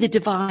see the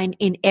divine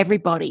in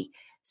everybody.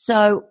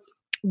 So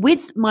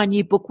with my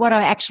new book, what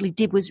I actually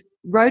did was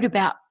wrote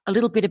about a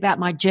little bit about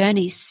my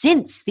journey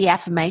since the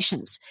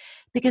affirmations,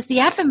 because the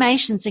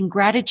affirmations and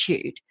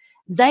gratitude,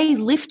 they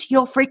lift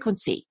your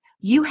frequency.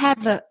 You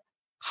have a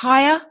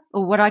higher,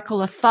 or what I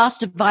call a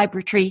faster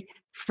vibratory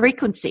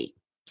frequency.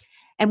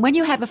 And when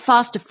you have a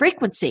faster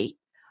frequency,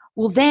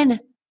 well, then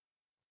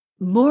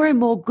more and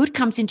more good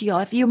comes into your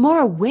life. You're more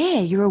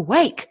aware, you're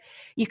awake.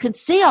 You can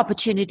see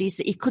opportunities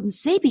that you couldn't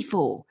see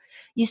before.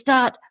 You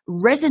start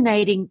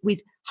resonating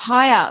with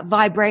higher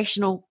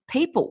vibrational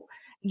people.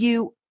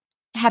 You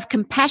have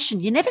compassion.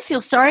 You never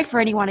feel sorry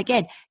for anyone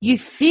again. You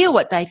feel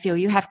what they feel.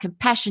 You have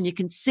compassion. You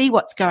can see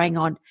what's going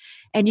on,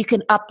 and you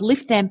can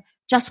uplift them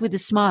just with a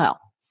smile.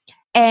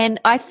 And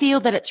I feel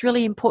that it's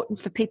really important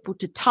for people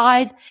to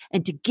tithe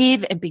and to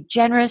give and be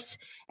generous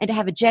and to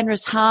have a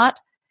generous heart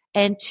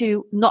and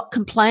to not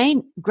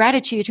complain.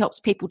 Gratitude helps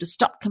people to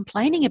stop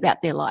complaining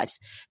about their lives.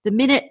 The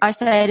minute I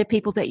say to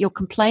people that you're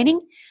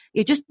complaining,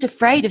 you're just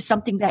afraid of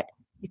something that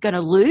you're going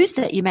to lose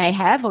that you may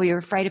have, or you're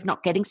afraid of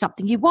not getting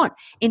something you want.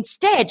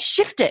 Instead,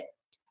 shift it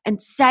and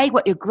say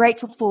what you're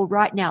grateful for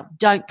right now.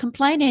 Don't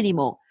complain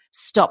anymore.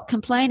 Stop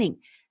complaining.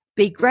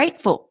 Be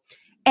grateful.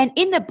 And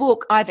in the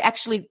book, I've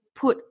actually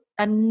put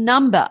a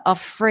number of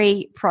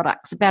free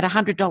products, about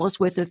 $100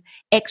 worth of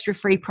extra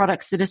free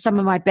products that are some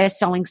of my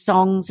best-selling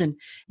songs and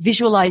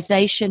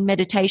visualization,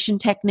 meditation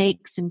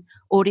techniques and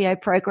audio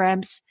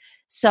programs.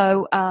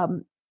 So,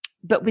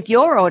 but with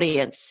your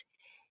audience,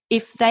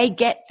 if they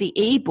get the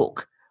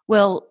ebook,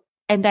 well,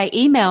 and they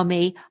email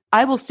me,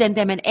 I will send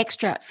them an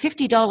extra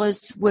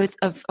 $50 worth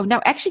of,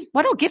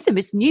 what I'll give them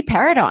is New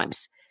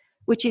Paradigms,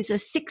 which is a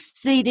 6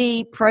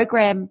 CD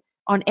program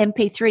on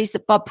MP3s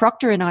that Bob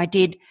Proctor and I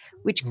did,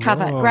 which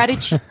cover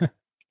gratitude.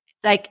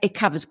 It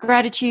covers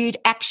gratitude,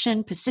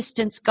 action,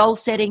 persistence, goal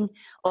setting,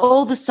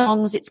 all the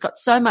songs. It's got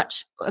so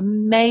much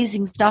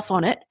amazing stuff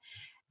on it.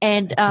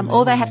 And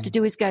all they have to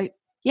do is they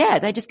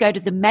just go to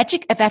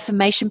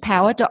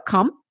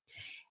themagicofafirmationpower.com.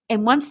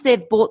 And once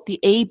they've bought the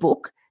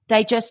ebook,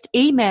 they just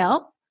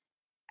email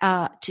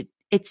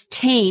it's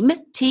team,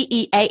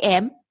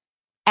 TEAM,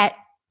 at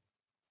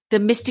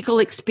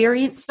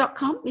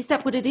themysticalexperience.com. Is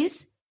that what it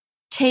is?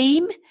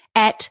 Team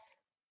at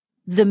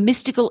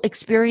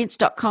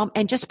themysticalexperience.com,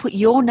 and just put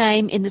your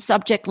name in the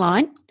subject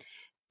line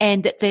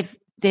and that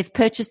they've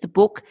purchased the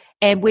book,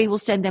 and we will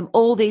send them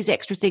all these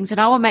extra things. And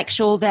I will make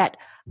sure that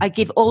I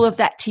give all of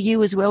that to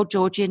you as well,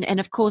 Georgian. And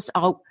of course,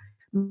 I'll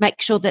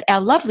make sure that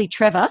our lovely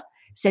Trevor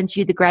sends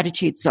you the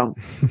gratitude song.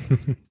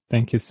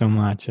 Thank you so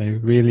much. I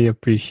really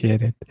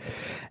appreciate it.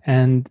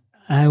 And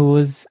I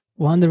was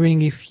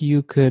wondering if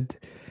you could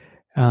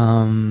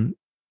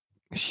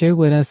share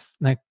with us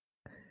like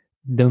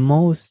the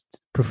most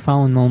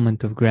profound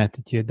moment of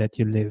gratitude that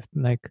you lived.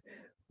 Like,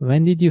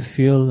 when did you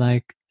feel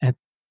like at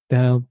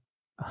the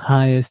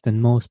highest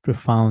and most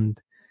profound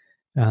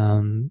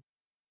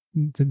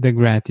the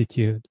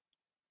gratitude?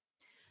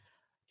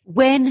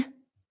 When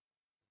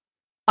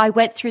I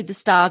went through the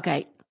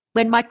Stargate,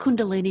 when my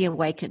Kundalini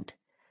awakened,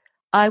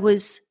 I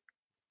was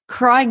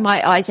crying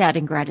my eyes out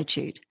in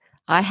gratitude.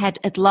 I had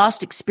at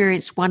last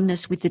experienced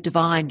oneness with the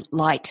divine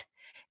light,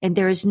 and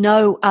there is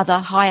no other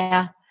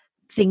higher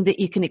thing that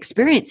you can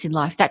experience in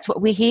life. That's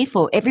what we're here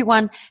for.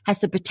 Everyone has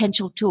the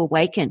potential to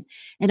awaken.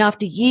 And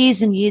after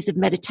years and years of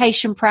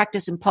meditation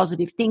practice and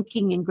positive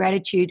thinking and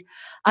gratitude,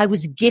 I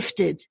was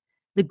gifted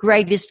the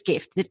greatest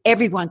gift that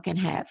everyone can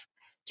have,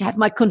 to have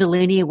my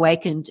Kundalini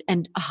awakened.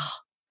 And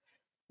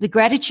the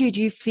gratitude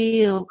you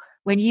feel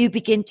when you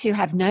begin to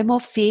have no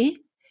more fear,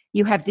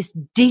 you have this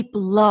deep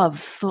love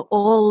for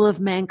all of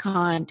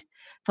mankind,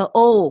 for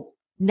all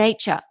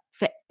nature,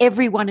 for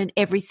everyone and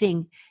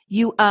everything.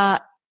 You are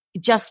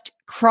just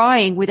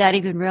crying without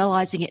even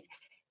realizing it.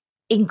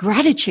 In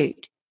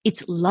gratitude,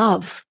 it's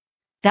love.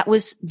 That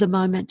was the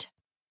moment.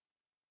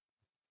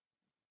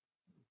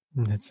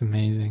 That's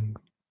amazing.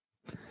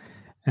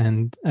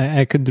 And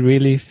I could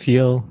really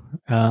feel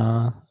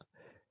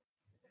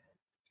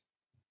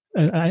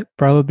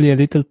probably a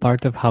little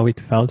part of how it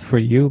felt for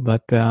you,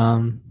 but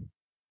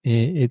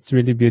it's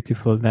really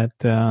beautiful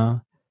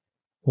that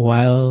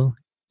while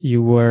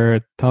you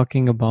were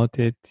talking about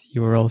it,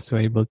 you were also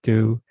able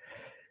to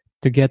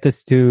get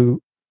us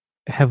to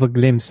have a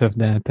glimpse of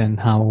that and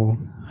how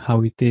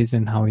it is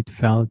and how it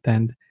felt.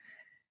 And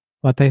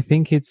what I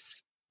think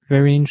it's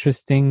very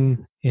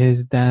interesting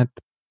is that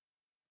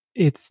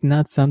it's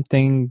not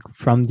something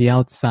from the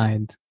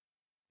outside.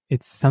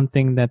 It's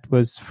something that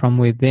was from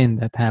within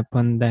that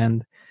happened,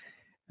 and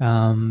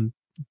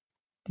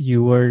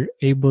you were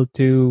able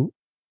to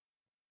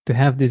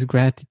have this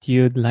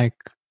gratitude, like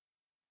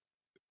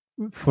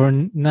for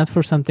not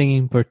for something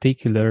in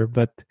particular,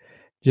 but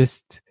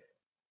just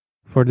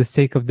for the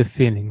sake of the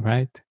feeling,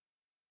 right?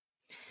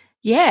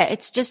 Yeah,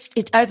 it's just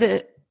it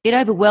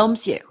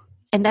overwhelms you,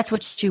 and that's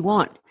what you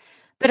want.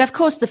 But of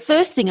course, the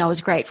first thing I was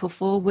grateful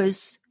for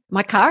was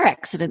my car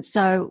accident.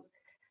 So,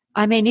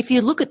 I mean, if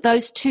you look at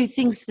those two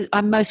things that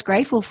I'm most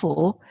grateful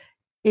for,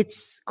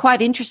 it's quite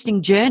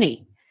interesting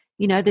journey.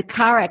 You know, the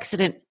car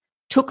accident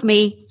took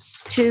me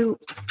to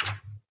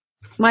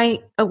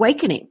my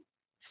awakening.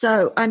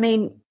 So, I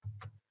mean,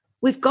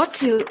 we've got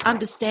to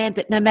understand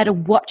that no matter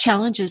what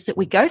challenges that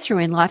we go through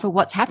in life or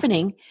what's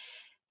happening,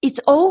 it's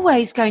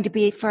always going to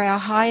be for our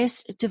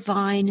highest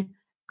divine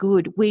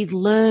good. We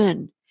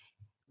learn.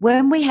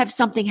 When we have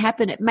something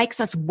happen, it makes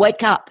us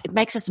wake up. It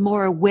makes us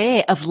more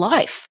aware of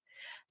life,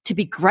 to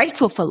be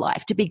grateful for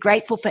life, to be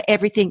grateful for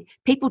everything.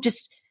 People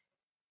just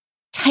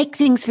take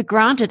things for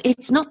granted.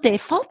 It's not their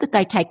fault that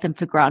they take them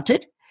for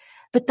granted,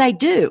 but they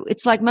do.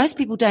 It's like most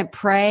people don't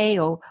pray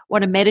or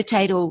want to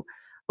meditate or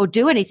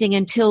do anything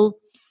until,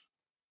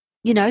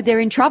 you know, they're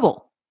in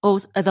trouble or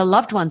the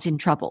loved one's in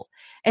trouble.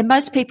 And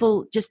most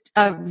people just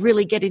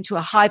really get into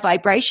a high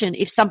vibration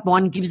if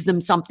someone gives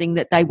them something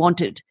that they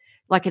wanted,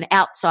 like an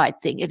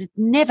outside thing. It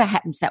never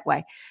happens that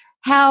way.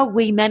 How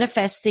we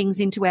manifest things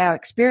into our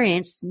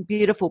experience,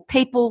 beautiful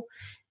people,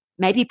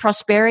 maybe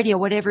prosperity or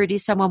whatever it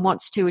is someone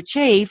wants to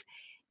achieve,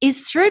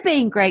 is through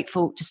being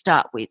grateful to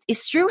start with,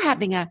 is through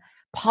having a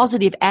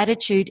positive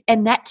attitude,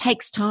 and that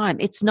takes time.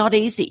 It's not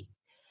easy.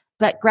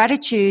 But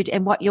gratitude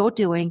and what you're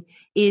doing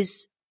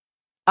is,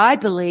 I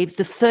believe,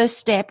 the first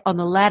step on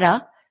the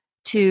ladder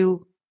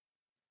to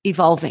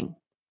evolving.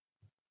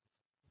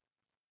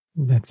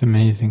 That's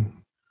amazing.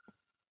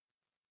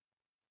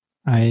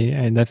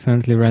 I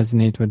definitely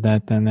resonate with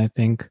that, and I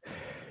think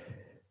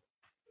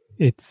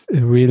it's a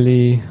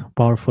really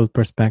powerful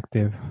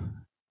perspective,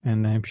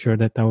 and I'm sure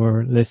that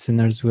our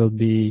listeners will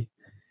be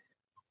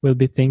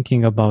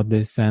thinking about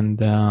this and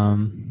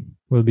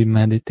will be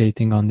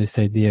meditating on this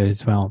idea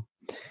as well.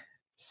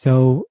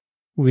 So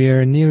we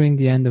are nearing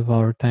the end of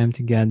our time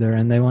together,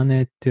 and I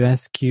wanted to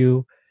ask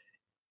you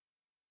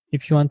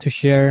if you want to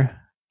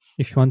share,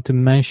 if you want to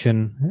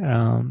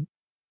mention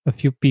a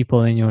few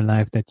people in your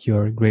life that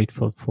you're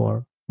grateful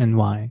for and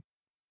why.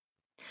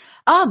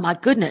 Oh, my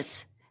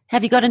goodness.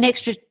 Have you got an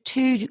extra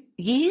 2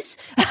 years?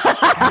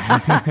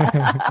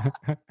 The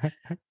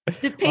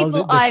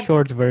people the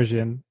short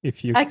version,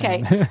 if you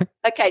can.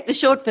 Okay, the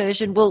short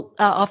version. Well,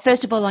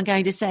 first of all, I'm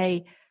going to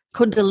say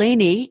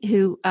Kundalini,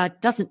 who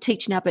doesn't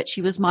teach now, but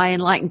she was my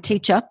enlightened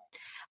teacher.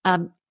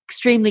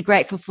 Extremely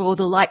grateful for all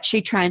the light she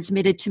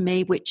transmitted to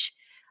me, which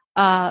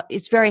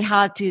it's very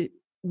hard to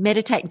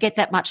meditate and get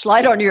that much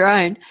light on your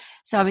own.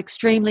 So I'm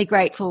extremely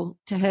grateful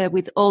to her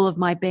with all of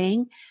my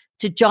being.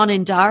 To John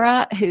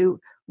Indara, who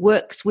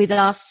works with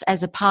us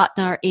as a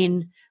partner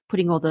in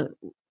putting all the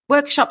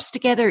workshops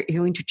together,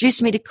 who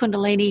introduced me to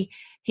Kundalini.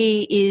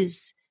 He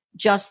is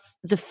just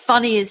the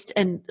funniest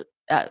and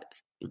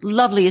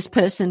loveliest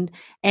person,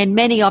 and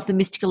many of the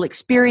Mystical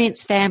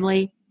Experience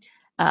family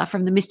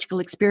from the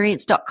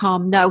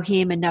mysticalexperience.com know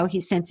him and know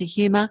his sense of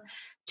humor.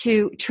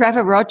 To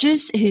Trevor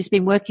Rogers, who's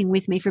been working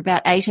with me for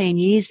about 18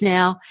 years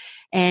now,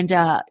 and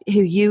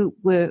who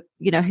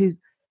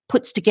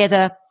puts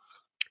together,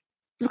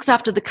 looks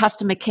after the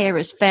customer care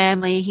as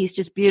family. He's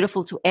just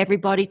beautiful to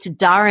everybody. To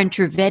Darren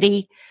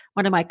Trivedi,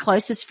 one of my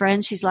closest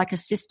friends. She's like a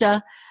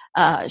sister.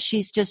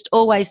 She's just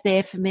always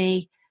there for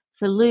me.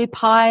 For Lou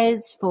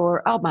Pies,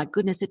 for, oh my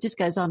goodness, it just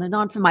goes on and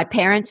on. For my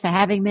parents for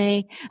having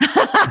me.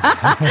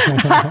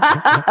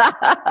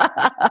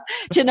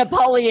 To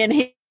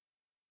Napoleon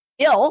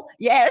Hill,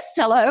 yes,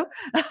 hello.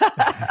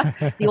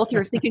 The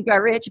author of Think and Grow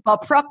Rich.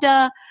 Bob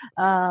Proctor.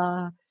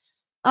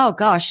 Oh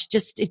gosh,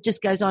 it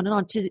just goes on and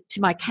on. To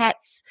my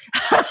cats,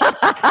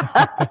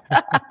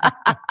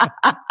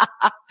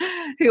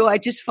 who I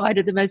just find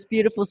are the most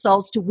beautiful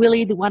souls. To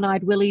Willie, the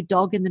one-eyed Willie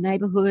dog in the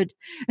neighborhood.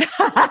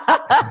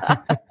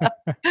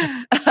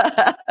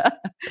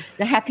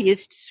 The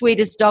happiest,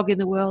 sweetest dog in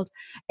the world.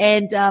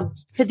 And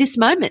for this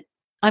moment,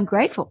 I'm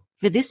grateful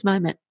for this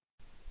moment.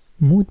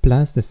 Mood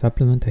Plus, the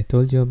supplement I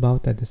told you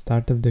about at the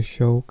start of the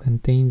show,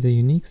 contains a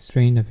unique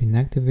strain of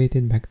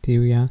inactivated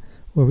bacteria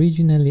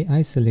originally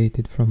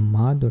isolated from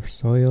mud or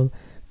soil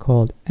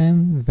called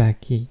M.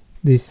 vaccae.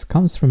 This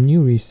comes from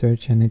new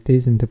research and it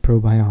isn't a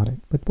probiotic.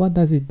 But what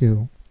does it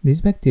do? This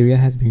bacteria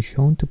has been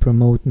shown to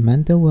promote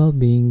mental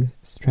well-being,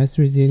 stress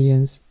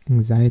resilience,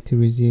 anxiety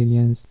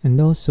resilience, and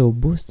also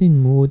boosting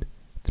mood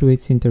through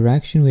its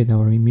interaction with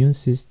our immune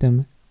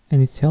system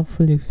and its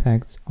helpful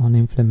effects on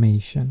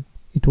inflammation.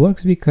 It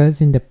works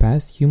because in the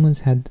past humans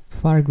had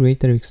far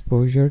greater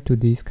exposure to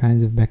these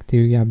kinds of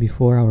bacteria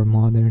before our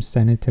modern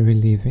sanitary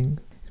living.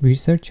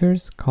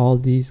 Researchers call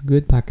these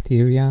good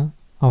bacteria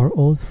our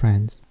old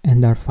friends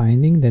and are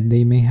finding that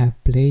they may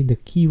have played a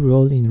key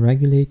role in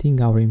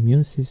regulating our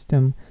immune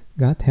system,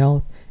 gut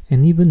health,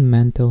 and even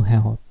mental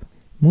health.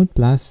 Mood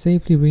Plus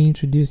safely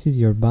reintroduces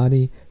your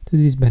body to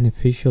these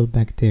beneficial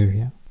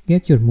bacteria.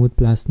 Get your Mood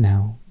Plus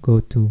now. Go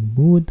to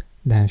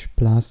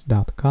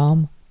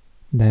mood-plus.com,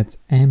 that's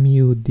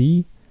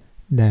MUD-PLUS.com,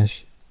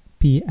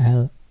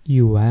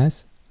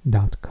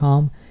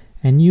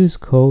 and use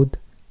code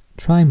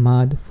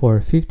TRYMUD for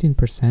a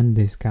 15%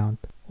 discount.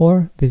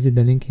 Or visit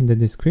the link in the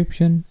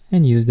description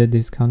and use the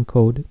discount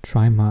code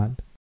TRYMUD.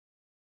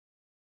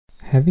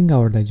 Having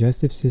our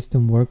digestive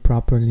system work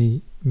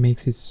properly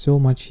makes it so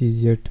much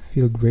easier to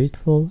feel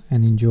grateful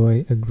and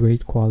enjoy a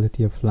great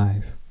quality of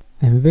life.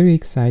 I'm very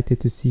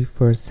excited to see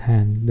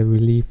firsthand the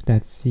relief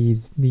that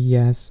Seed's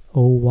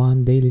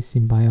DS-01 Daily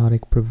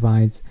Symbiotic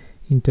provides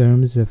in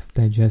terms of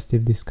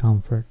digestive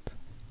discomfort.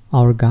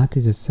 Our gut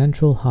is a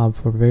central hub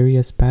for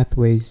various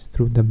pathways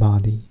through the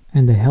body,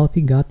 and a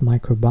healthy gut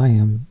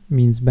microbiome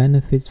means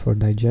benefits for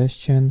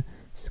digestion,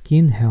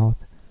 skin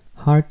health,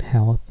 heart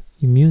health,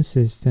 immune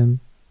system,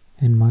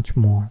 and much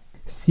more.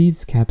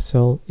 Seed's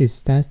capsule is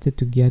tested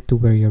to get to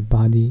where your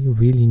body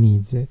really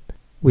needs it.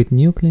 With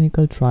new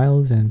clinical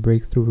trials and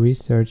breakthrough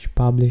research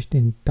published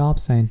in top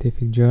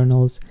scientific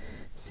journals,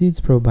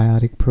 Seed's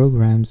probiotic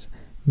programs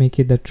make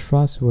it a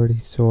trustworthy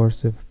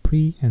source of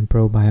pre- and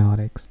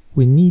probiotics.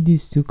 We need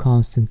these two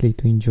constantly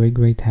to enjoy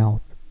great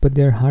health, but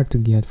they're hard to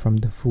get from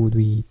the food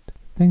we eat.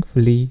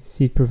 Thankfully,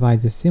 Seed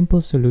provides a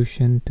simple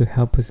solution to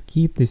help us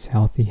keep this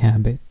healthy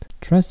habit.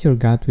 Trust your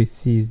gut with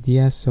Seed's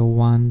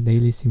DS-01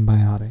 Daily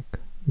Symbiotic.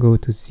 Go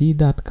to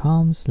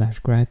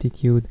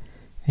seed.com/gratitude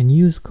and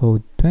use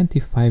code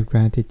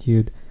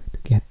 25gratitude to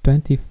get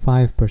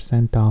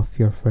 25% off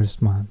your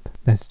first month.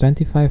 That's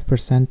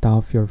 25%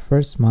 off your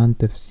first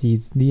month of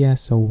Seed's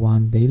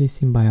DS-01 Daily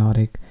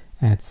Symbiotic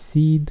at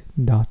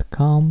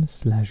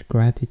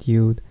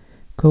seed.com/gratitude,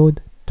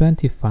 code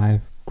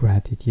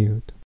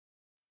 25gratitude.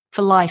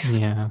 For life.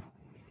 Yeah,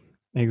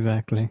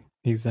 exactly.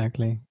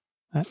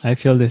 I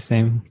feel the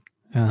same.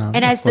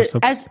 And as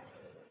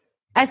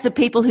the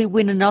people who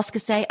win an Oscar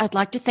say, I'd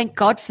like to thank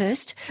God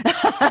first.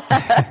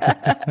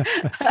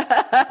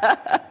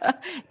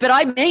 But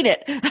I mean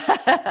it.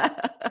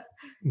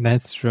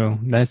 That's true.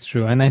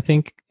 And I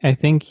think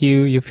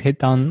you've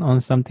hit on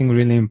something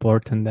really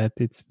important, that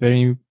it's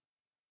very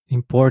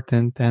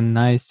important and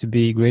nice to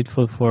be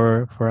grateful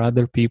for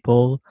other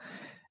people,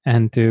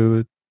 and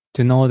to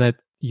know that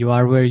you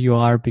are where you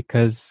are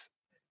because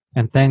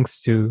and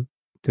thanks to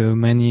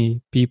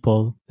many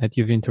people that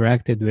you've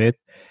interacted with.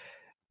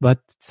 But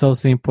it's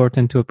also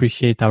important to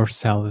appreciate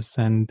ourselves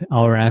and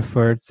our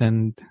efforts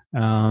and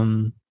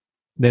the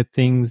good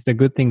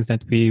things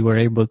that we were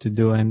able to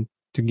do and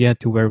to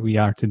get to where we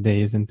are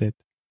today, isn't it?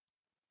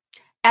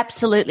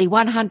 Absolutely,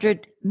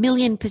 100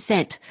 million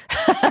 %.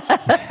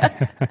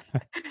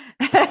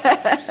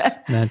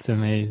 That's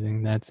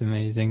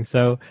amazing.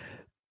 So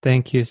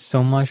thank you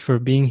so much for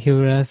being here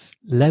with us.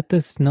 Let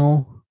us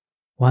know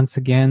once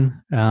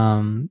again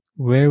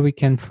where we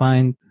can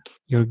find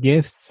your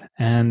gifts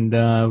and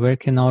where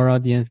can our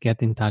audience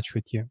get in touch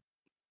with you.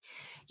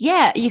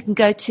 Yeah, you can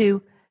go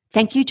to,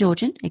 thank you,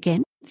 Georgian,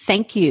 again,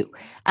 thank you,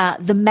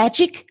 The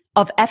Magic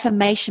of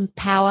Affirmation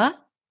Power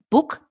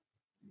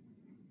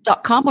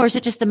book.com, or is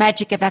it just The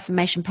Magic of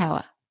Affirmation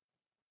Power?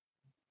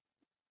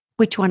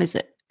 Which one is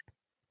it?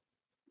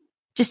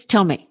 Just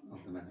tell me.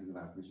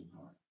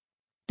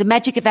 The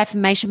Magic of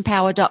Affirmation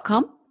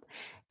Power.com.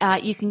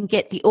 You can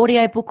get the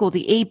audio book or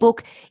the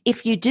ebook.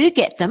 If you do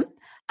get them,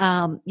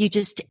 you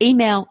just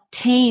email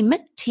team,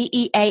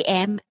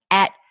 TEAM,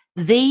 at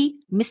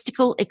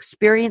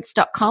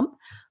themysticalexperience.com.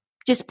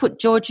 Just put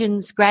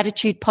Georgian's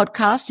Gratitude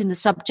Podcast in the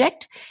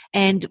subject,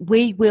 and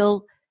we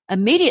will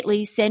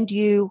immediately send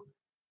you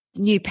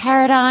New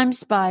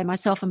Paradigms by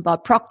myself and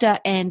Bob Proctor,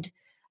 and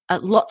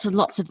lots and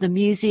lots of the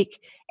music.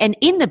 And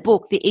in the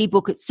book, the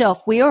ebook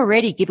itself, we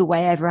already give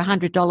away over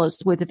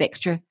 $100 worth of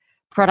extra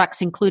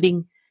products,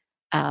 including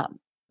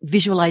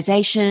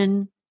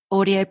visualization,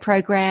 audio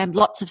program,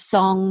 lots of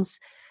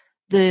songs,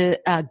 the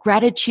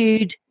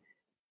gratitude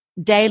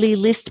daily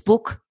list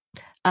book,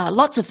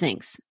 lots of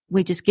things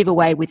we just give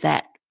away with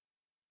that.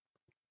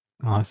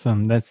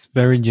 Awesome. That's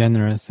very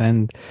generous.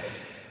 And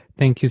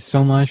thank you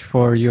so much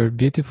for your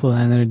beautiful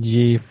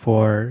energy,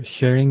 for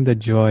sharing the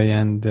joy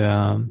and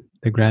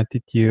the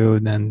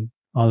gratitude and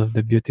all of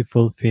the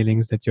beautiful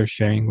feelings that you're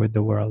sharing with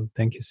the world.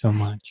 Thank you so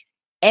much.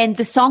 And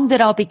the song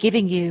that I'll be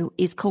giving you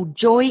is called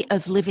Joy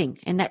of Living,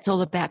 and that's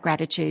all about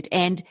gratitude.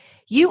 And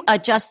you are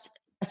just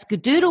a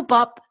skadoodle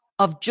bop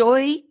of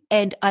joy,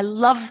 and I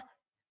love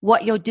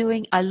what you're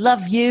doing. I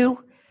love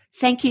you.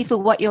 Thank you for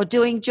what you're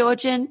doing,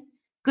 Georgian.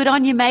 Good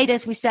on you, mate,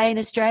 as we say in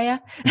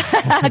Australia.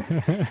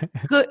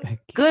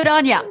 Good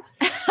on you.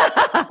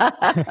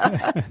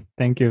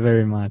 Thank you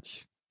very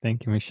much.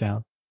 Thank you,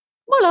 Michele.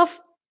 More love.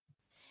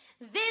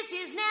 This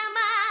is now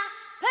my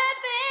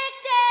perfect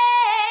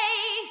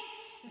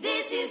day.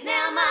 This is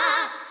now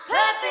my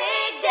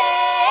perfect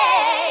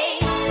day.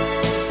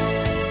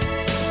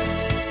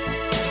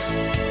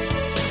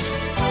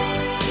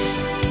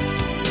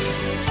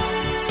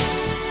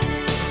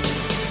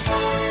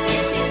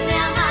 This is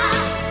now my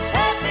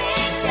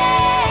perfect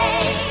day.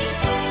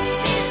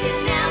 This is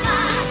now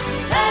my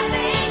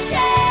perfect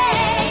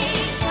day.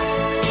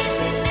 This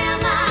is now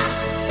my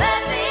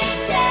perfect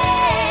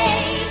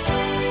day.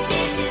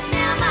 This is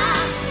now my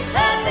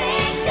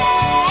perfect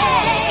day.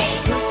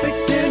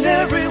 Perfect in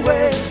every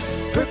way,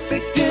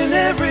 perfect in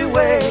every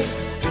way.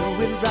 Filled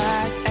with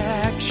right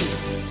action,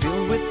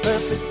 filled with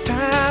perfect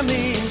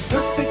timing.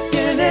 Perfect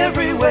in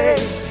every way,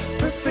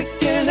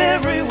 perfect in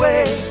every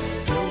way.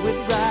 Filled with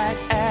right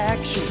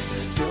action,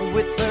 filled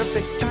with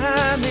perfect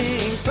timing.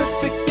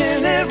 Perfect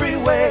in every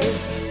way,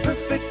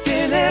 perfect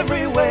in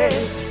every way.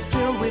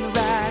 Filled with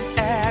right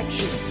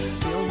action,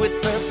 filled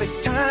with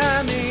perfect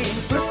timing.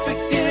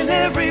 Perfect in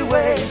every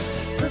way,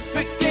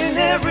 perfect in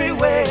every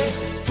way.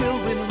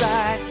 Filled with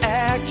right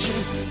action,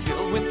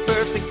 filled with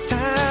perfect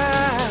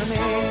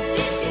timing.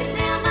 This is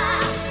now my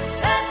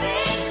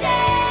perfect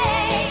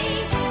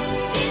day.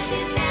 This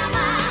is now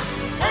my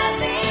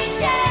perfect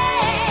day.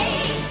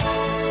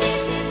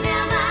 This is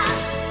now my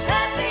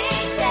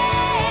perfect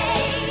day.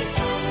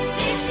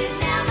 This is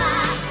now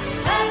my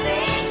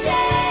perfect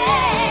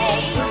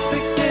day.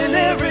 Perfect in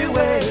every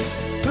way,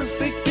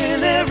 perfect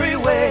in every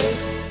way.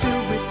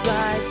 Filled with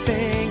right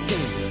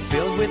thinking,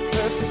 filled with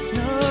perfect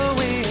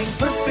knowing.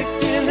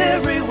 Perfect in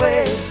every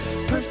way,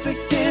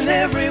 perfect in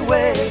every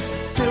way.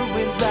 Filled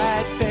with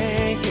right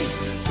thinking,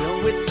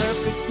 filled with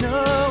perfect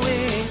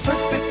knowing.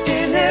 Perfect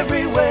in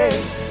every way,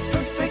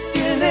 perfect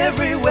in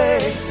every way.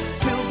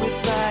 Filled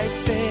with right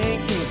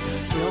thinking,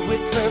 filled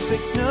with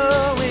perfect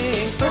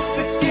knowing.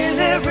 Perfect in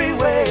every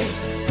way,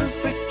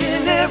 perfect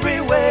in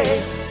every way.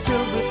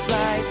 Filled with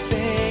right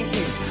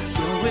thinking,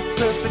 filled with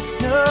perfect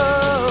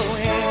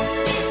knowing.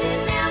 This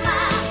is now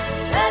my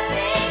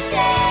perfect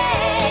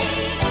day.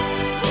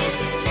 This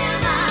is now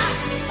my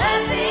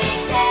perfect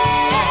day.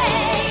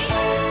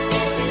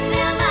 This is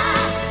now my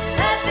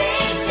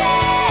perfect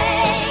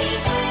day.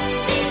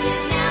 This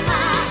is now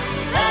my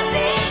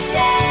perfect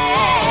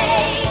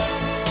day.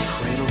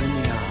 Cradled in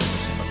the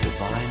arms of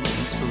divine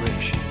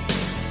inspiration,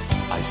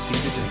 I see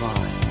the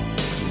divine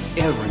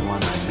in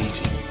everyone I'm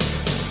meeting.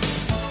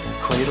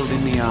 Cradled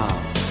in the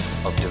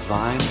arms of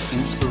divine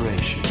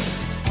inspiration,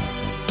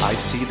 I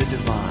see the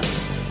divine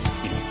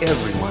in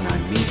everyone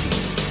I'm meeting.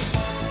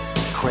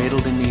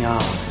 Cradled in the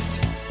arms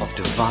of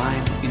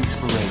divine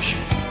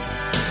inspiration,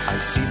 I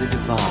see the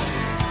divine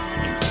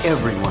in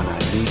everyone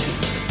I'm meeting.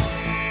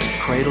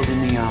 Cradled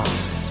in the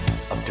arms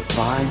of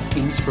divine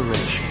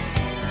inspiration,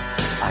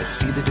 I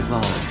see the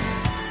divine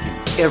in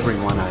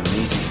everyone I'm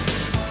meeting.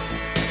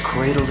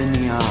 Cradled in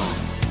the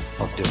arms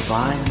of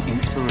divine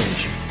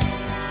inspiration,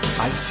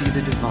 I see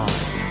the divine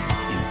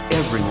in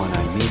everyone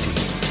I'm meeting.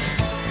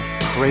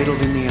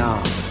 Cradled in the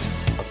arms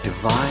of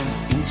divine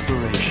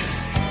inspiration,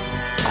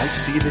 I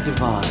see the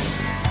divine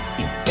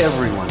in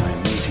everyone I'm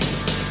meeting.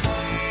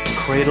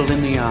 Cradled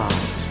in the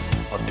arms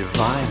of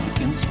divine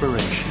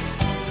inspiration,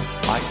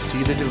 I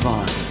see the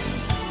divine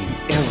in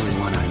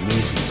everyone I'm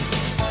meeting.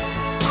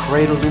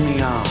 Cradled in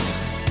the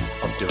arms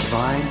of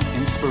divine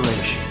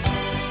inspiration,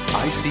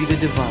 I see the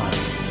divine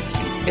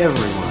in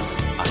everyone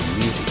I'm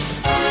meeting.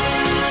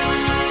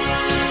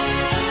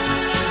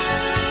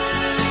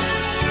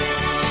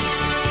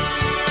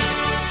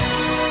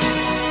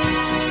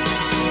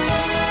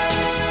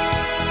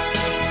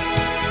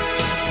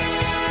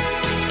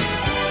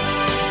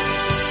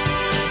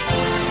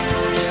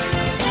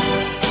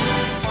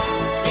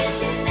 This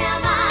is now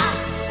my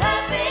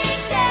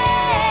perfect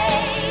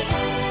day.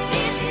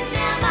 This is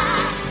now my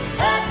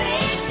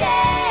perfect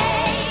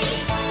day.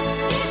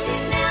 This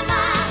is now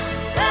my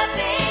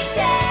perfect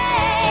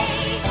day.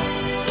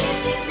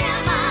 This is now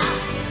my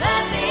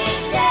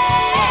perfect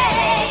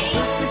day.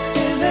 Perfect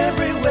in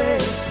every way,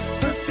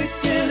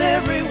 perfect in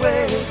every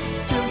way.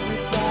 Filled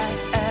with right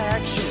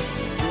action,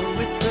 filled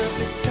with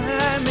perfect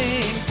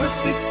timing.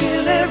 Perfect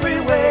in every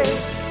way,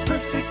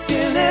 perfect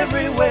in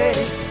every way.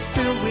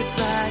 Filled with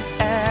right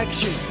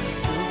action,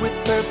 filled with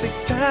perfect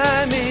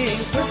timing.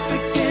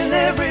 Perfect in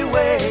every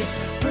way,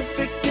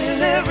 perfect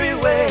in every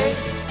way.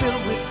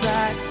 Filled with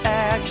right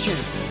action,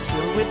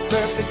 filled with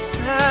perfect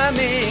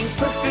timing.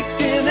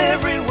 Perfect in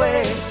every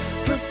way,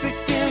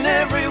 perfect in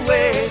every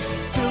way.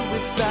 Filled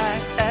with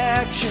right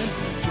action,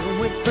 filled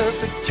with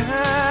perfect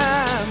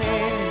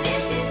timing.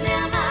 This is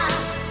now my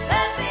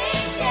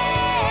perfect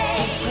day.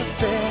 So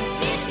perfect,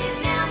 This is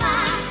now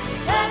my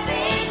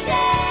perfect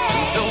day.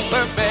 so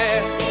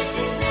perfect, This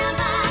is now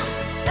my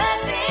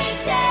perfect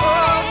day.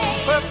 oh, so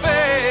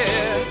perfect.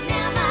 This is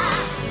now my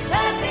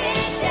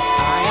perfect day.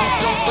 I am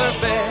so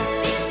perfect,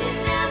 This is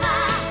now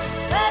my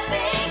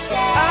perfect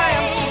day. I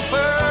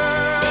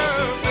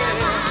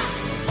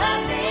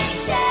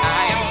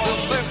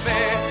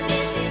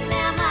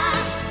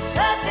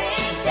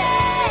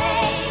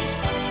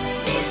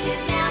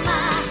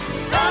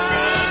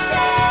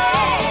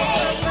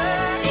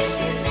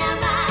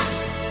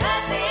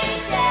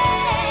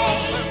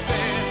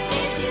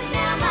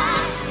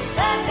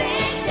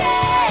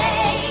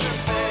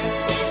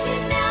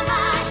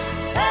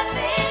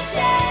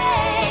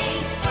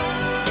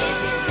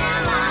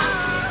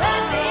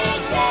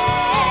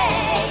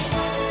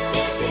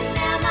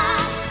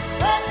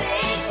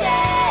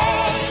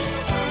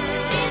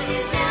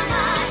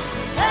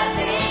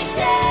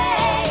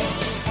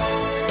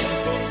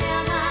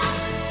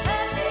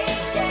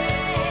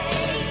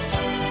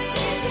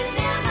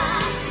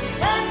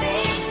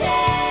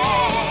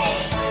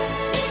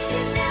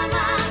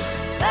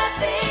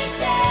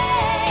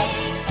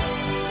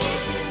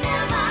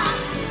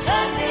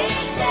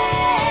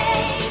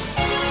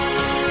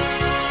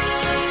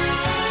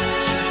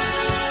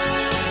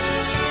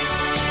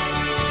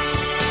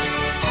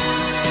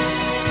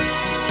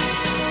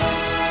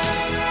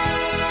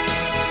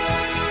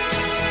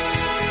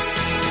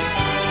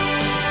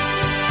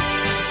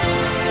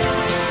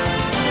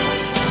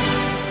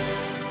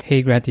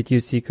Hey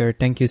Gratitude Seeker,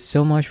 thank you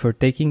so much for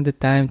taking the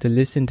time to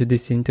listen to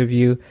this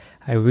interview.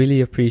 I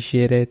really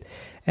appreciate it.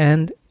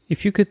 And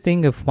if you could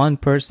think of one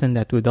person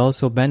that would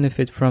also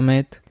benefit from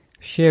it,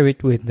 share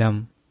it with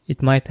them.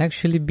 It might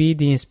actually be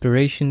the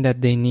inspiration that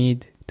they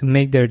need to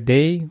make their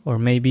day or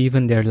maybe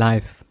even their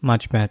life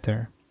much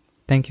better.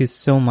 Thank you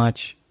so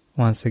much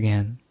once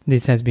again.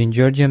 This has been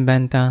Georgian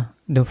Benta.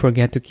 Don't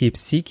forget to keep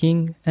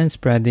seeking and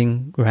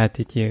spreading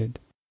gratitude.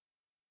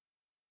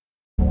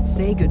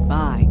 Say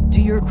goodbye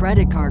to your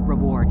credit card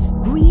rewards.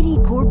 Greedy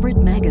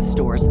corporate mega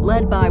stores,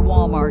 led by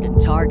Walmart and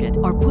Target,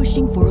 are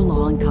pushing for a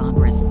law in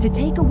Congress to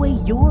take away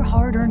your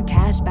hard-earned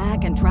cash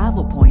back and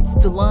travel points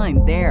to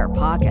line their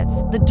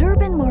pockets. The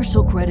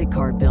Durbin-Marshall credit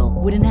card bill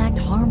would enact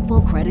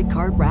harmful credit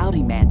card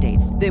routing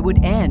mandates that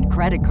would end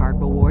credit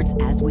card rewards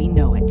as we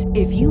know it.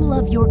 If you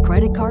love your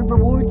credit card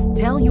rewards,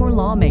 tell your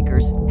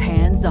lawmakers,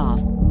 hands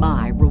off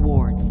my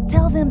rewards.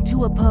 Tell them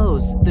to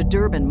oppose the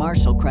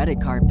Durbin-Marshall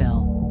credit card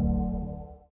bill.